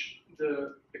push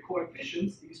the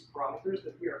coefficients, these parameters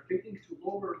that we are fitting, to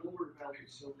lower values,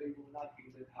 so they will not be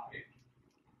that high.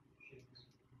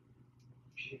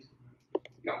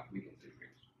 Yeah, we can say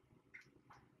shrinks.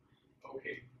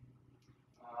 Okay.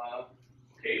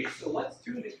 Okay, so let's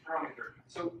do this parameter.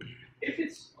 So if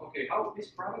it's, okay, how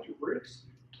this parameter works,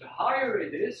 the higher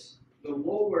it is, the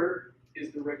lower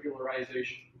is the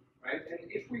regularization, right?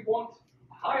 And if we want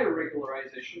higher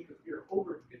regularization, because we are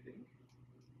overfitting,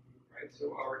 right?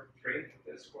 So our train and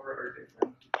test score are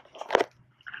different.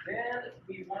 Then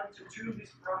we want to tune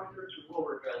this parameter to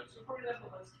lower values. So for example,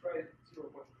 let's try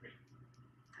 0.3.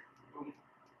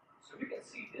 So you can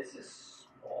see this is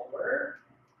smaller.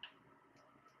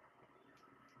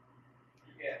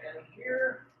 Yeah, and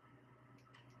here,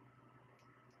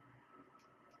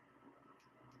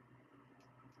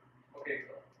 okay,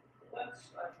 I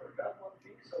forgot one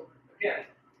thing. So again,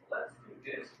 let's do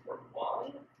this for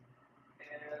 1,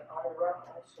 and I'll run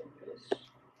also this.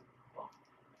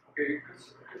 Okay,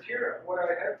 because here, what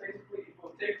I have basically, it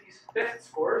will take these test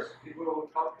scores, it will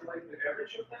calculate the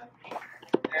average of them,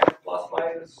 and plus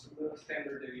minus the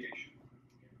standard deviation.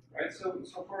 Right, so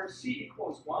for C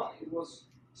equals 1, it was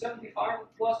 75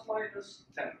 plus minus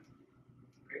 10.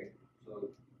 Okay, so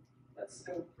that's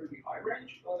still pretty high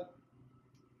range, but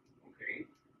okay.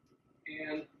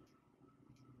 And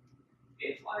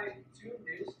if I tune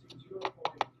this to 0.2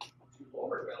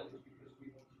 lower values, because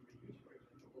we want to reduce, for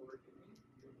example, overfitting,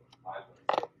 0.5,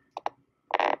 let's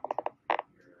say,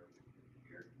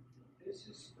 here, this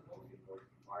is the most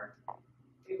important part,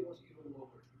 it was even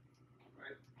lower,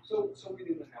 right? So we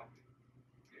didn't have it.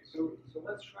 Okay, so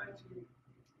let's try to make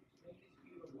it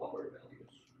even lower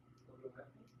values. What will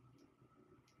happen?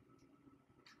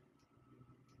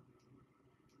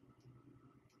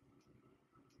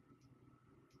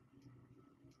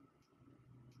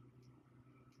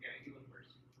 Yeah, even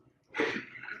worse. Okay.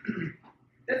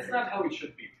 That's not how it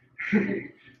should be.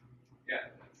 Yeah,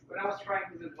 when I was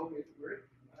trying this at home, it worked.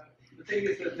 The thing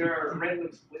is that there are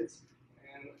random splits,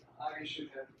 and I should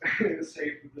have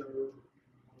saved the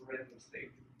random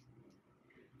state.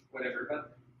 Whatever,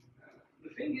 but the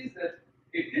thing is that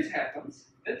if this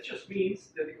happens, that just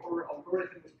means that the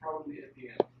algorithm is probably at the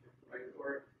end, right?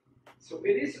 Or so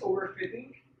it is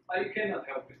overfitting, but you cannot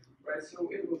help it, right? So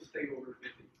it will stay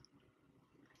overfitting.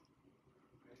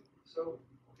 Right? So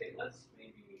okay, let's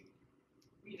maybe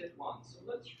we hit 1. So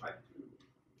let's try to.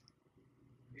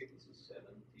 Okay, this is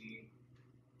 70,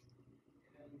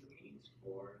 and the mean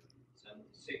score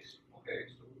 76. Okay,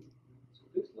 so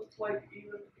this looks like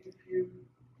even if you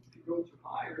go to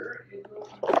higher, it will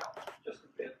be just a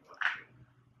bit, but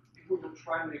if we will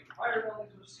try and make higher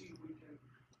values, we'll see if we can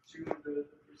tune the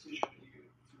precision to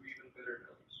even better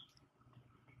values.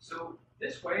 So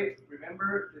This way,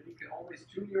 remember that you can always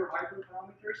tune your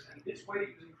hyperparameters, and this way,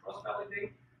 using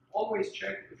cross-validate, always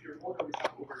check if your model is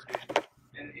not overfitted.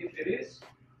 And if it is,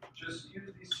 just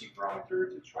use the C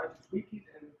parameter to try to tweak it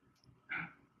and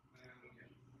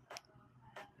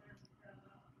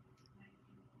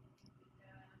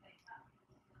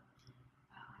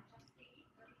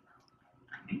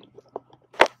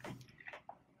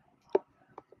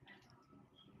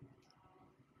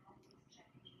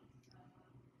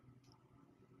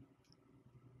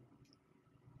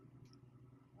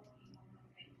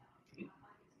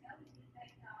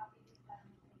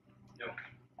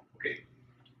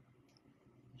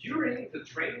during the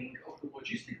training of the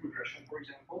logistic regression, for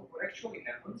example, what actually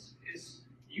happens is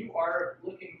you are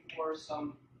looking for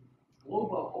some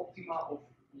global optima of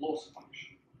loss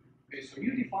function. Okay, so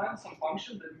you define some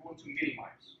function that you want to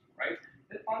minimize, right?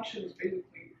 That function is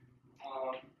basically,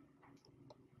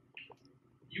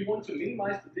 you want to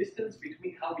minimize the distance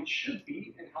between how it should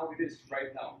be and how it is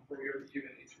right now for your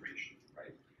given iteration,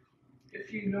 right?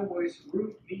 If you know what is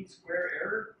root mean square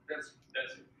error, that's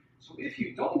it. So if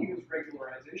you don't use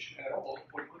regularization at all,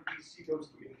 when C goes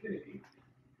to infinity,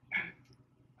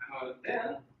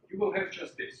 then you will have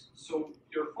just this. So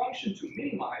your function to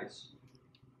minimize,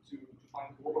 to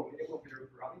find the global minimum of your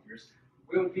parameters,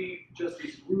 will be just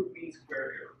this root mean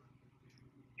square error.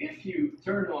 If you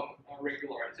turn on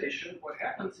regularization, what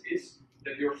happens is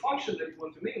that your function that you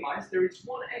want to minimize, there is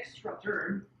one extra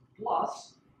term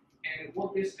plus, and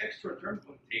what this extra term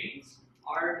contains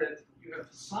are that you have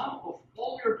sum of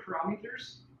all your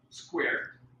parameters squared.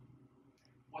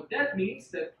 What that means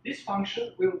that this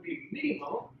function will be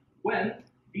minimal when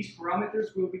these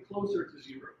parameters will be closer to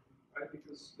 0, right?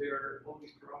 Because they are all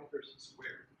these parameters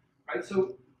squared, right?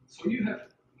 So you have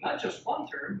not just one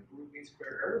term, root mean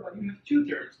square error, but you have two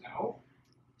terms now.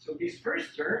 So this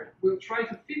first term will try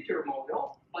to fit your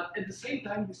model, but at the same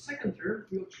time, the second term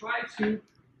will try to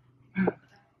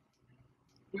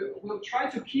we'll try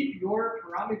to keep your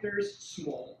parameters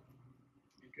small,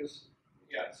 because,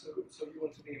 yeah, so you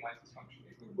want to minimize this function.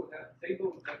 If we would have a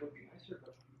table, that would be nicer,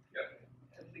 but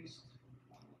yeah, at least.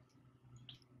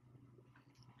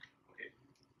 Okay.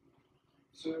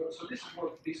 So this is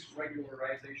what this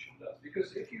regularization does,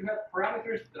 because if you have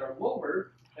parameters that are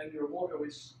lower, then your model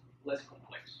is less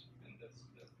complex, and that's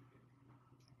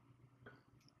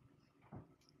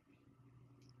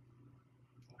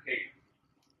okay.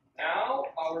 Now,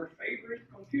 our favorite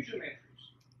confusion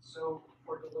matrix. So,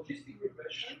 for the logistic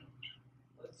regression,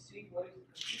 let's see what is the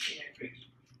confusion matrix.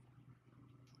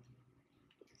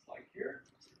 It's like here.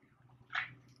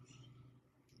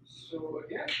 So,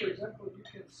 again, for example, you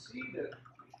can see that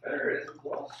better as it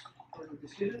was for the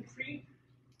decision tree,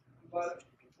 but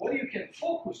what you can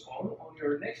focus on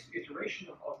your next iteration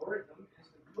of algorithm is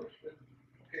that look that,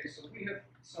 okay, so we have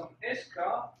some SK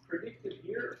predicted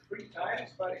here 3 times,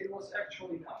 but it was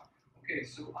actually not. Okay,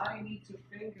 so I need to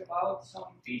think about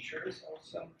some features or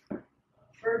some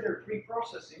further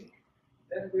pre-processing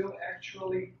that will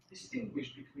actually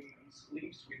distinguish between these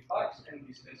leaps with bugs and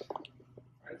these SQ.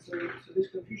 Right? So this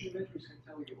confusion matrix can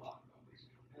tell you a lot about this.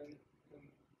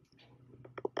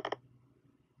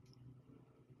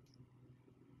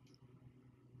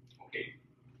 Okay,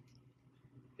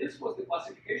 this was the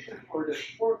classification for the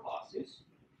 4 classes.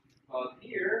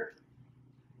 Here,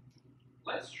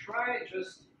 let's try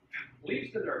just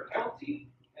leaves that are healthy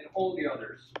and all the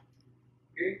others.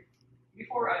 Okay?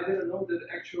 Before I didn't know that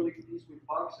actually these with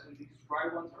bugs and these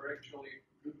dry ones are actually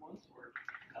good ones or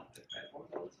not that bad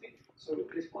ones, honestly. So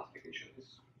this classification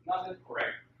is not that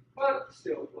correct, but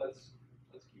still let's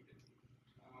keep it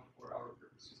for our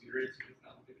purposes here. It's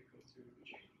not difficult to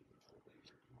change later.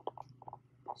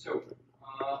 So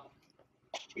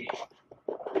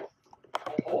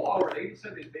all our data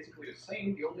set is basically the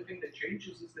same. The only thing that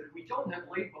changes is that we don't have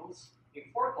labels in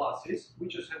 4 classes. We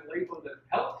just have labeled that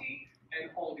healthy and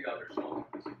all the others. So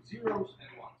zeros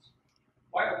and ones.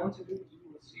 Why I want to do this,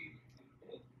 you will see in a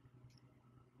minute.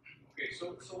 Okay,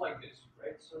 so like this,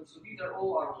 right? So these are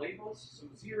all our labels. So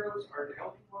zeros are the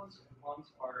healthy ones, and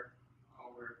ones are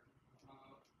our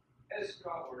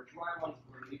ESCA or dry ones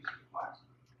or leaves in class.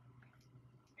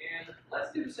 And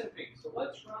let's do the same thing. So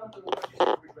let's run the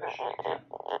logistic regression again.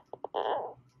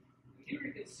 And here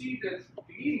you can see that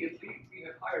immediately we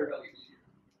have higher values here,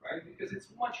 right? Because it's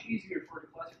much easier for the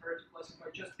classifier to classify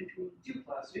just between 2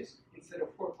 classes instead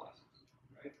of 4 classes,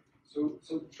 right? So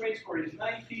the train score is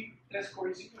 90, test score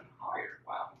is even higher.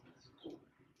 Wow, that's cool.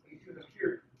 And you have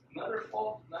here another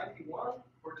fault 91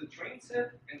 for the train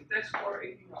set and test score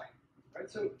 89, right?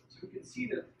 So you can see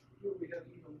that here we have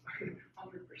even 100%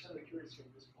 accuracy on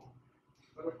this fault.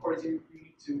 But of course, you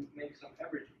need to make some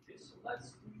average of this. So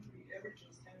let's do the average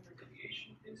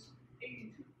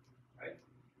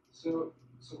So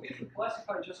if we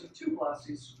classify just in two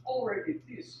classes, already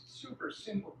this super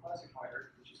simple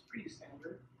classifier, which is pretty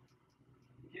standard,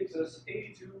 gives us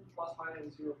 82 plus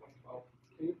minus 0.12.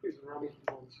 Can you please run it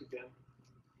once again?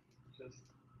 Just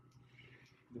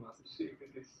to see if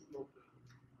it is not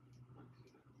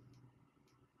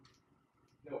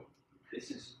No,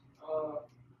 this is,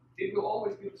 it will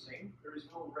always be the same. There is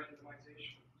no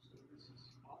randomization. So this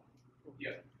is,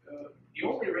 the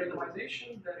only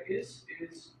randomization that is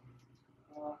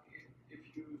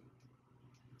if you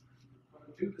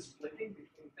do the splitting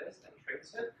between test and trade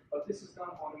set, but this is done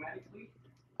automatically.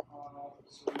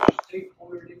 So you just take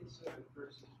all your data set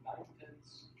versus 9/10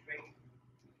 train,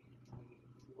 and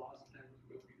the last 10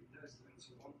 will be the test, and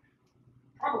so on.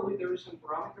 Probably there is some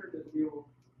parameter that we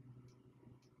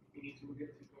need to get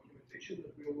into documentation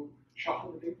that will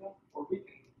shuffle the data, or we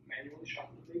can manually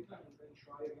shuffle the data and then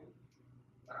try again.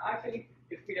 But I think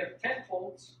if we have 10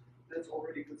 folds, that's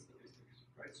already good statistics,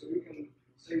 right? So we can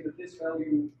say that this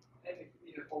value, and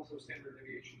we have also standard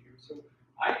deviation here. So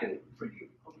I can pretty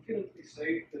confidently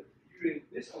say that using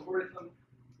this algorithm,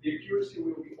 the accuracy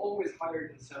will be always higher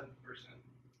than 7%.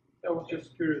 I was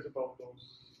just curious about those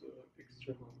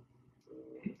external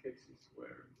cases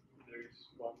where there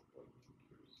is 1 point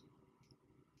accuracy.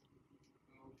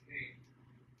 Okay.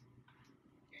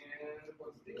 And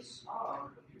what's this?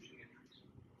 Confusion matrix.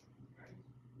 Right?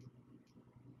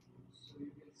 So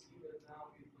you can see that now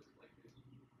it looks like this.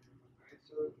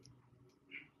 Right?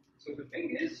 So the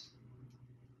thing is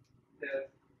that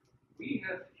we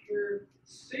have here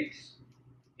 6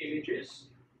 images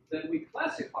that we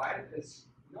classified as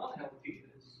non-healthy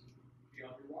as the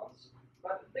other ones,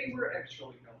 but they were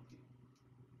actually healthy.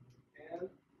 And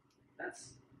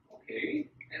that's okay.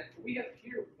 And we have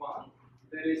here one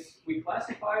that is we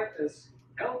classified as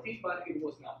healthy, but it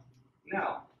was not.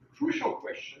 Now, the crucial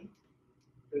question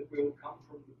that will come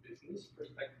from the business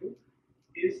perspective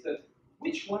is that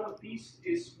which one of these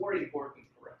is more important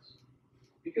for us?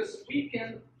 Because we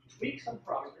can tweak some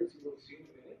parameters, you will see in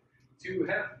a minute, to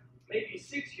have maybe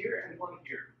 6 here and 1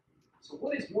 here. So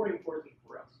what is more important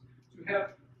for us? To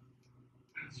have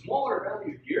a smaller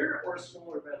value here or a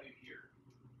smaller value here?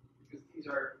 Because these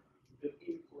are the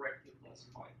incorrectly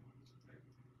classified ones. Right?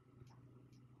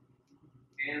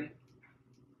 And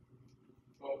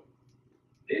well,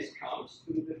 this comes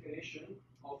to the definition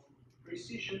of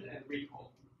precision and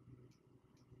recall.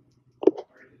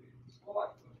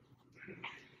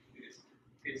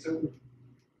 Okay, so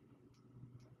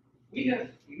we have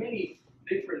many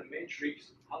different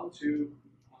metrics how to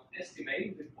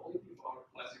estimate the quality of our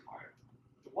classifier.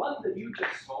 The one that you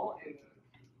just saw in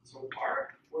so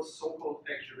far was so-called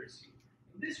accuracy.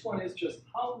 And this one is just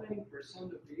how many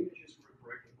percent of the images were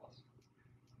correctly classified.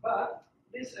 But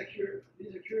this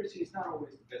accuracy is not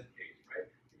always the best case, right?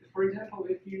 Because, for example,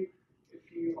 if you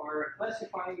are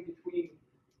classifying between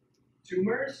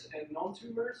tumors and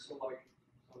non-tumors, so like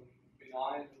some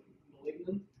benign and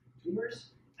malignant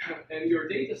tumors, and your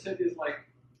data set is like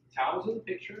 1,000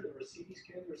 pictures or a CT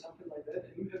scan or something like that,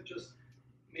 and you have just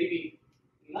maybe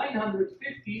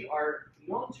 950 are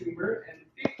non-tumor and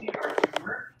 50 are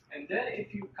tumor, and then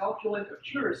if you calculate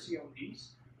accuracy on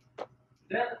these,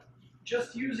 then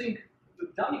just using the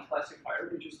dummy classifier,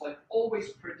 which is like always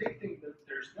predicting that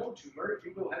there's no tumor,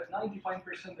 you will have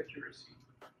 95% accuracy,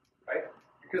 right?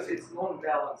 Because it's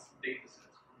non-balanced data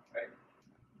set, right?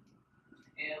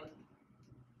 And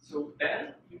so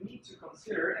then you need to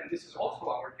consider, and this is also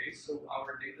our case, so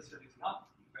our data set is not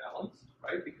balanced,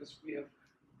 right? Because we have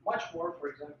much more, for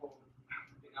example,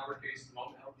 in our case,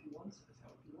 non-healthy ones as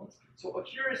healthy ones. So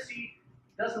accuracy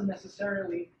doesn't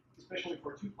necessarily, especially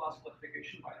for two-class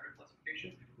classification, binary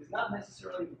classification, is not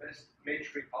necessarily the best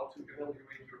metric how to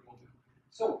evaluate your model.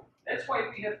 So that's why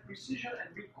we have precision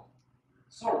and recall.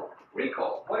 So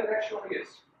recall, what it actually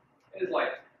is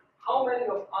like how many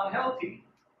of unhealthy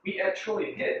we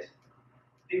actually hit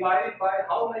divided by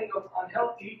how many of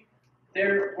unhealthy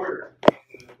there were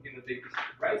in the data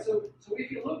set, right? So if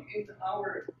you look in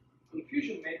our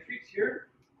confusion matrix here,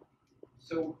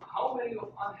 so how many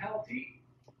of unhealthy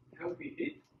have we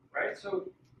hit, right? So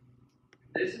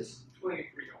this is 23,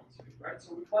 I would say, right?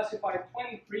 So we classified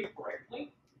 23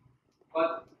 correctly,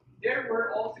 but there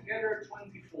were altogether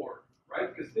 24,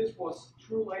 right? Because this was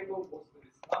true label was that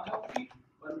it's not healthy,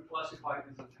 but we classified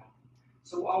this as healthy.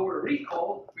 So our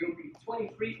recall will be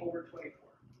 23 over 24,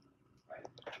 right?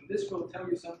 And this will tell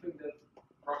you something that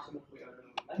approximately,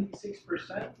 I don't know,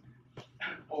 96%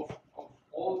 of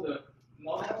all the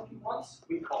non-healthy ones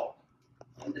we called.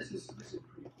 And this is pretty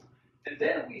cool. And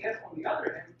then we have, on the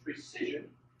other hand, precision,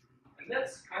 and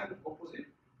that's kind of opposite.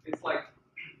 It's like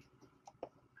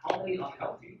how many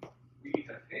unhealthy we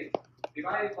have hit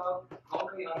divided by how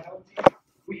many unhealthy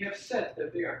we have said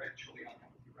that they are actually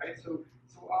unhealthy, right? So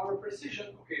our precision,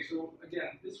 okay, so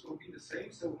again, this will be the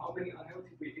same. So how many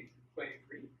unhealthy we hit?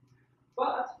 23.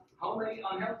 But how many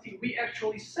unhealthy we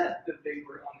actually said that they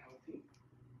were unhealthy?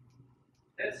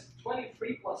 That's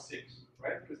 23 plus 6,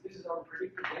 right? Because this is our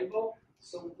predicted label.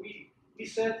 So we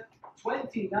said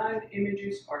 29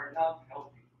 images are not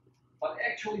healthy, but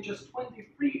actually just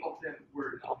 23 of them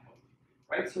were not healthy,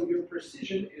 right? So your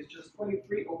precision is just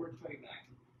 23 over 29,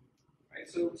 right?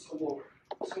 So lower.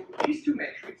 So these two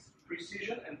metrics,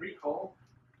 precision and recall,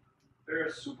 they're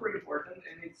super important,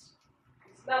 and it's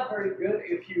not very good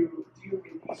if you deal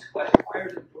with these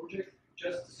classifiers in projects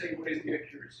just to say what is the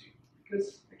accuracy,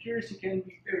 because accuracy can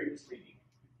be very misleading.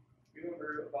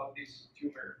 Remember about this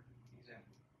tumor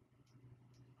example.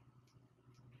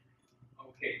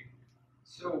 Okay,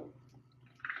 so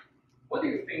what do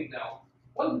you think now?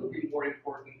 What will be more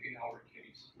important in our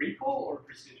case, recall or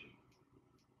precision?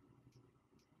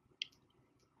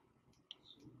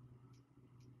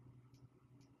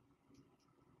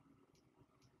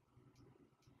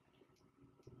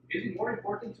 Is it more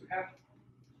important to have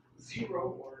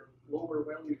 0 or lower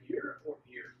value here or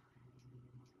here?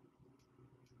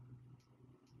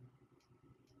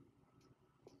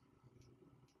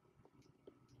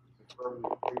 For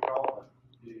recall,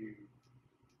 you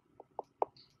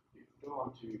don't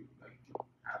want to like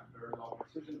have very low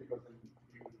precision because then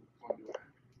you won't do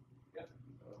anything. Yeah.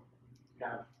 So you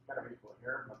have kind of equal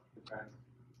here, but it depends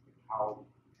how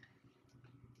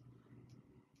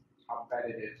bad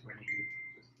it is when you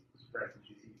just spread the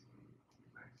GCs.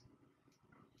 Nice.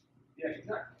 Yeah,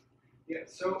 exactly. Yeah,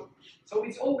 so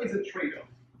it's always a trade-off.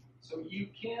 So you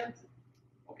can't,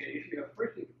 okay, if you have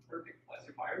perfect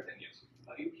classifier, then yes,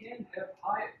 but you can't have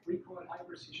high recall and high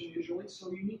precision usually,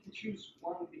 so you need to choose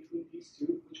one between these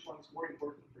two, which one is more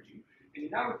important for you. And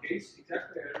in our case,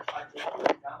 exactly as I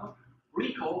already done,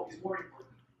 recall is more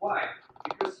important. Why?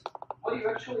 Because what you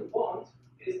actually want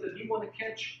is that you want to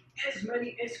catch as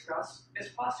many ESCAs as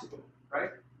possible, right?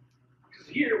 Because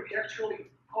here we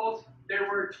actually caught, there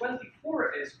were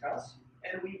 24 ESCAs,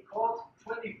 and we caught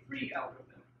 23 out of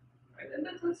them, right? And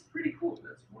that's pretty cool.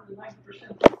 That's more than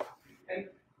 90%. And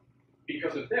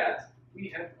because of that,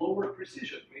 we have lower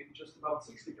precision, maybe just about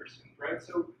 60%, right?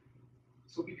 So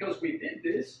because we did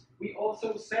this, we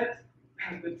also said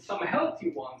that some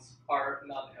healthy ones are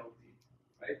not healthy,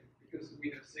 right? Because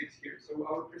we have 6 here. So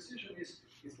our precision is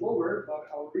lower, but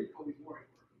our recall is more important,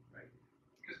 right?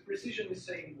 Because precision is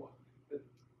saying what? That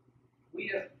we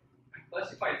have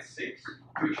classified 6,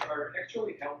 which are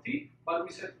actually healthy, but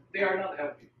we said they are not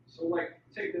healthy. So like,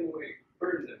 take them away,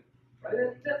 burn them, right?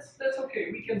 And that's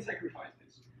okay, we can sacrifice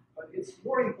this. But it's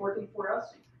more important for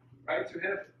us, right, to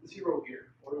have 0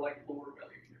 here, or like lower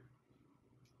value here.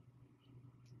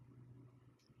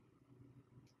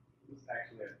 This is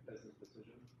actually a business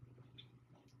decision.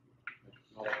 It's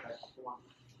not a technical one.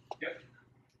 Yep.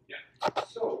 Yeah.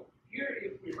 So here,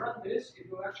 if we run this,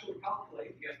 it will actually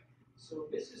calculate. Yeah. So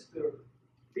this is the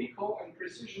recall and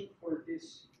precision for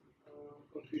this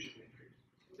confusion matrix.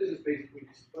 So this is basically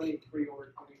this 23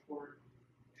 over 24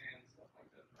 and stuff like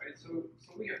that, right? So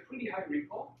we have pretty high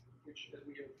recall, which, as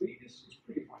we agree, is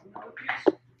pretty fine in our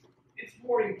case. It's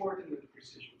more important than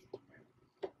precision.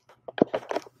 Right?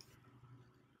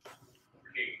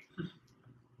 Okay.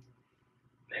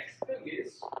 Next thing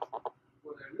is,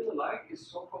 what I really like is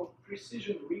so-called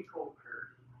precision recall curve.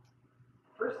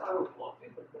 First, I will plot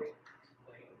it, but then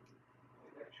explain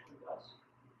what it actually does.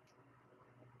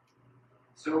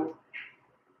 So,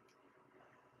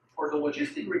 for the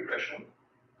logistic regression,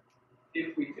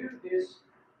 if we do this,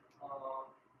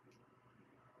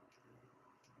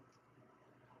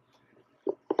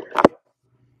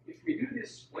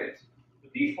 split, the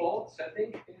default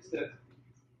setting is that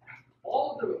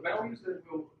all the values that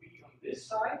will be on this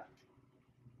side,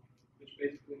 which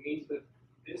basically means that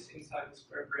this inside the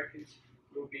square brackets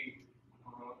will be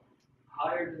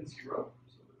higher than 0,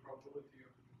 so the probability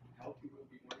of healthy will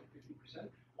be more than 50%.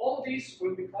 All these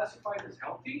will be classified as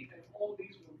healthy, and all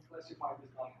these will be classified as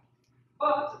non-healthy.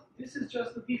 But this is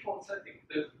just the default setting.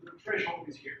 The threshold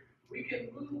is here. We can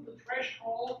move the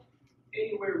threshold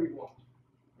anywhere we want,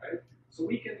 right? So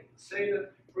we can say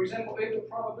that, for example, if the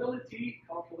probability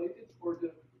calculated for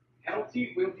the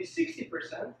healthy will be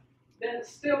 60%, then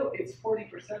still it's 40%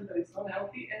 that it's not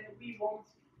healthy, and we want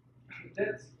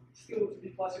that still to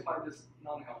be classified as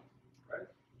non-healthy, right?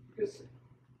 Because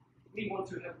we want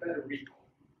to have better recall,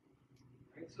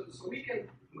 right? So we can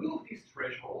move this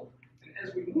threshold, and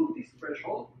as we move this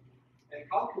threshold and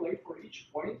calculate for each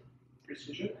point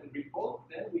precision and recall,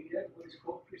 then we get what is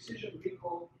called precision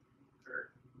recall curve.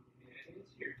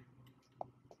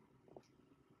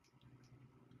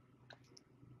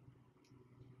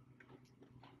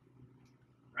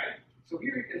 So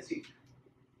here you can see,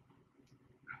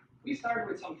 we start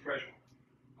with some threshold.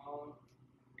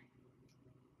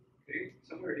 Okay,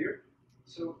 somewhere here.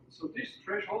 So this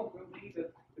threshold will be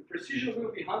that the precision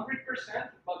will be 100%,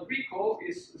 but recall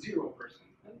is 0%,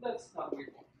 and that's not what we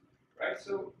want, right?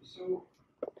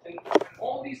 And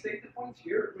all these data points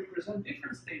here represent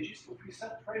different stages to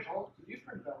preset threshold to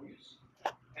different values,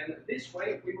 and this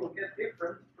way we will get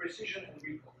different precision and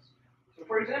recalls. So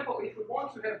for example, if we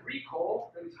want to have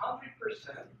recall that is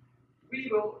 100%, we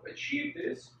will achieve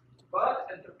this, but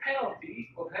at the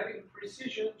penalty of having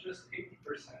precision just 80%,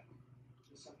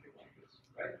 just something like this,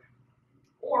 right?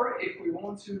 Or if we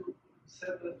want to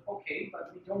set that, okay,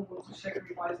 but we don't want to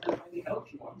sacrifice the many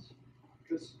healthy ones,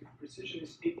 because if precision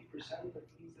is 80%, that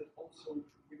means that also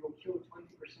we will kill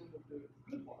 20% of the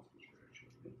good ones, which we're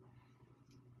actually doing.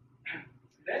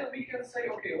 Then we can say,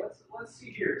 okay, let's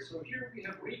see here. So here we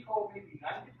have recall maybe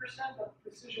 90%, but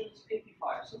precision is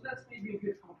 85%. So that's maybe a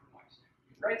good compromise,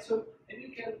 right? So and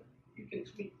you can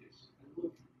tweak this and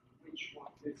look which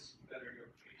one fits better your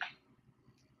case.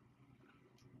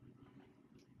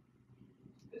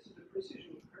 This is the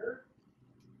precision curve.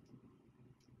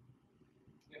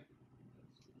 Yeah.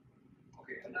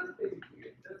 Okay, and that's basically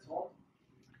it. That's all.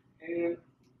 And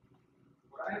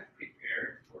what I have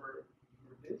prepared for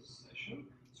this session.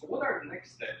 So what are the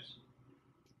next steps?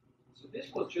 So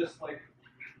this was just like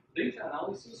data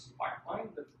analysis pipeline,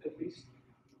 but at least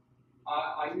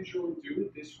I usually do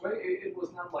it this way. It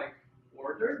was not like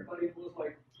ordered, but it was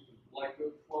like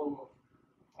a flow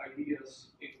of ideas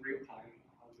in real time,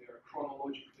 how they are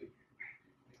chronologically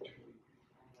actually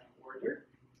ordered.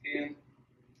 And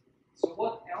so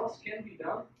what else can be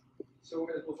done? So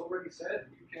as was already said,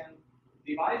 you can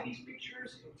divide these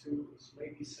pictures into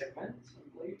maybe segments,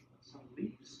 some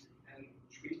leaves, and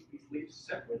treat these leaves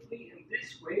separately. And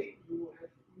this way, you will have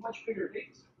a much bigger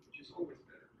data set, which is always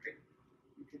better, right?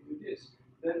 You can do this.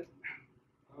 Then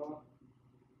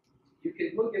you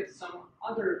can look at some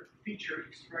other feature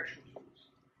extraction tools.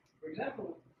 For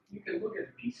example, you can look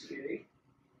at PCA,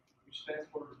 which stands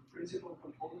for Principal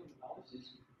Component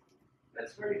Analysis.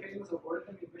 That's very famous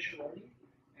algorithm in machine learning.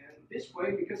 And this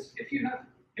way, because if you have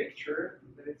a picture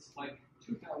that it's like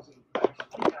 2,000 times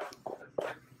 3,000, that's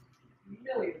like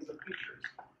millions of pictures.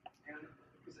 And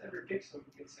because every pixel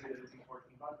you can say that is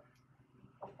important, but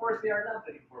of course they are not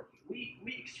that important. We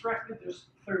extracted just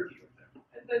 30 of them,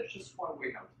 and that's just one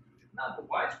way how to do it. Not the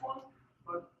wise one,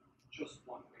 but just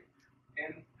one way.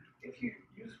 And if you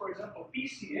use, for example,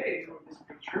 PCA of this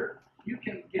picture, you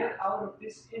can get out of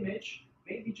this image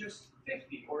maybe just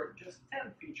 50 or just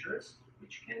 10 features,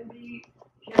 which can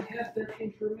have that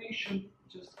information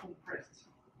just compressed.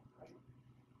 Right?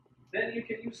 Then you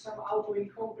can use some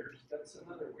autoencoders. That's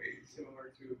another way,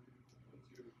 similar to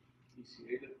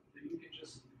PCA, that you can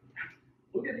just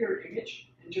look at your image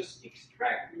and just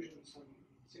extract using some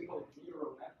simple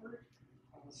neural network,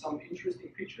 some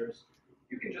interesting features.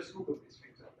 You can just Google these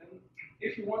things up. And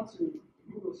if you want to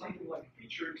Google something like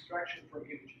feature extraction from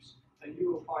images, then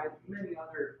you will find many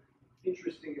other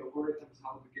interesting algorithms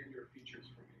how to get your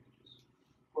features from images.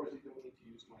 Of course, you don't need to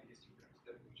use my histograms.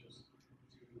 That was just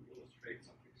to illustrate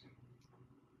something simple.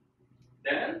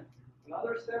 Then,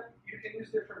 another step, you can use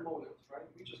different models, right?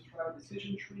 We just tried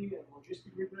decision tree and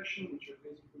logistic regression, which are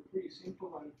basically pretty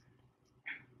simple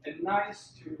and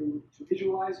nice to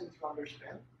visualize and to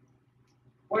understand.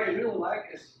 What I really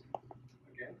like is,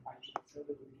 again, I just said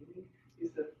at the beginning, is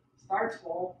that start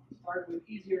small, start with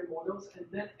easier models, and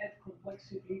then add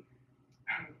complexity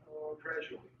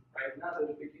gradually, right? Not at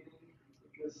the beginning,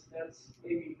 because that's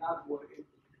maybe not what it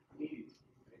needed.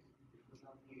 Right? It was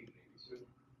not needed, maybe.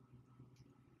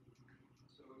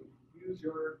 So use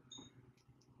your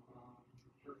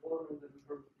performance and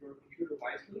your computer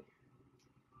wisely.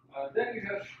 Then you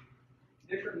have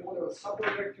different models,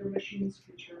 support vector machines,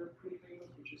 which are pretty famous,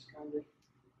 which is kind of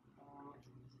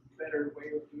better way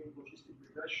of doing logistic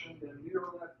regression than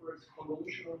neural networks,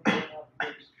 convolutional neural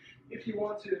networks. If you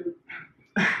want to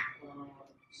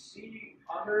see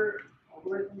other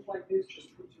algorithms like this,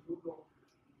 just put to Google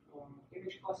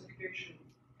image classification,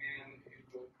 and it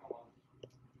will come up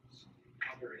some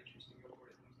other interesting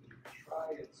algorithms that you can try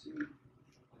and see.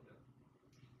 Like that.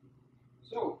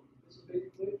 So this is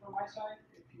basically it from my side.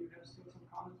 If you have still some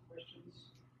comments,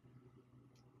 questions,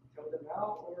 tell them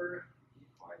now or keep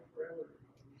quiet forever.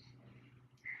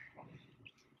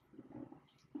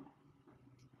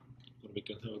 Or we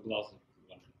can have a glass of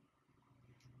wine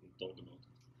and talk about it.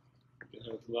 We can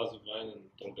have a glass of wine and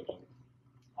talk about it.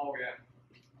 Oh yeah,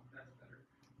 that's better.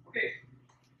 Okay,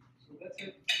 so that's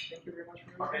it. Thank you very much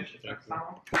for your attention. Thank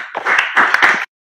you.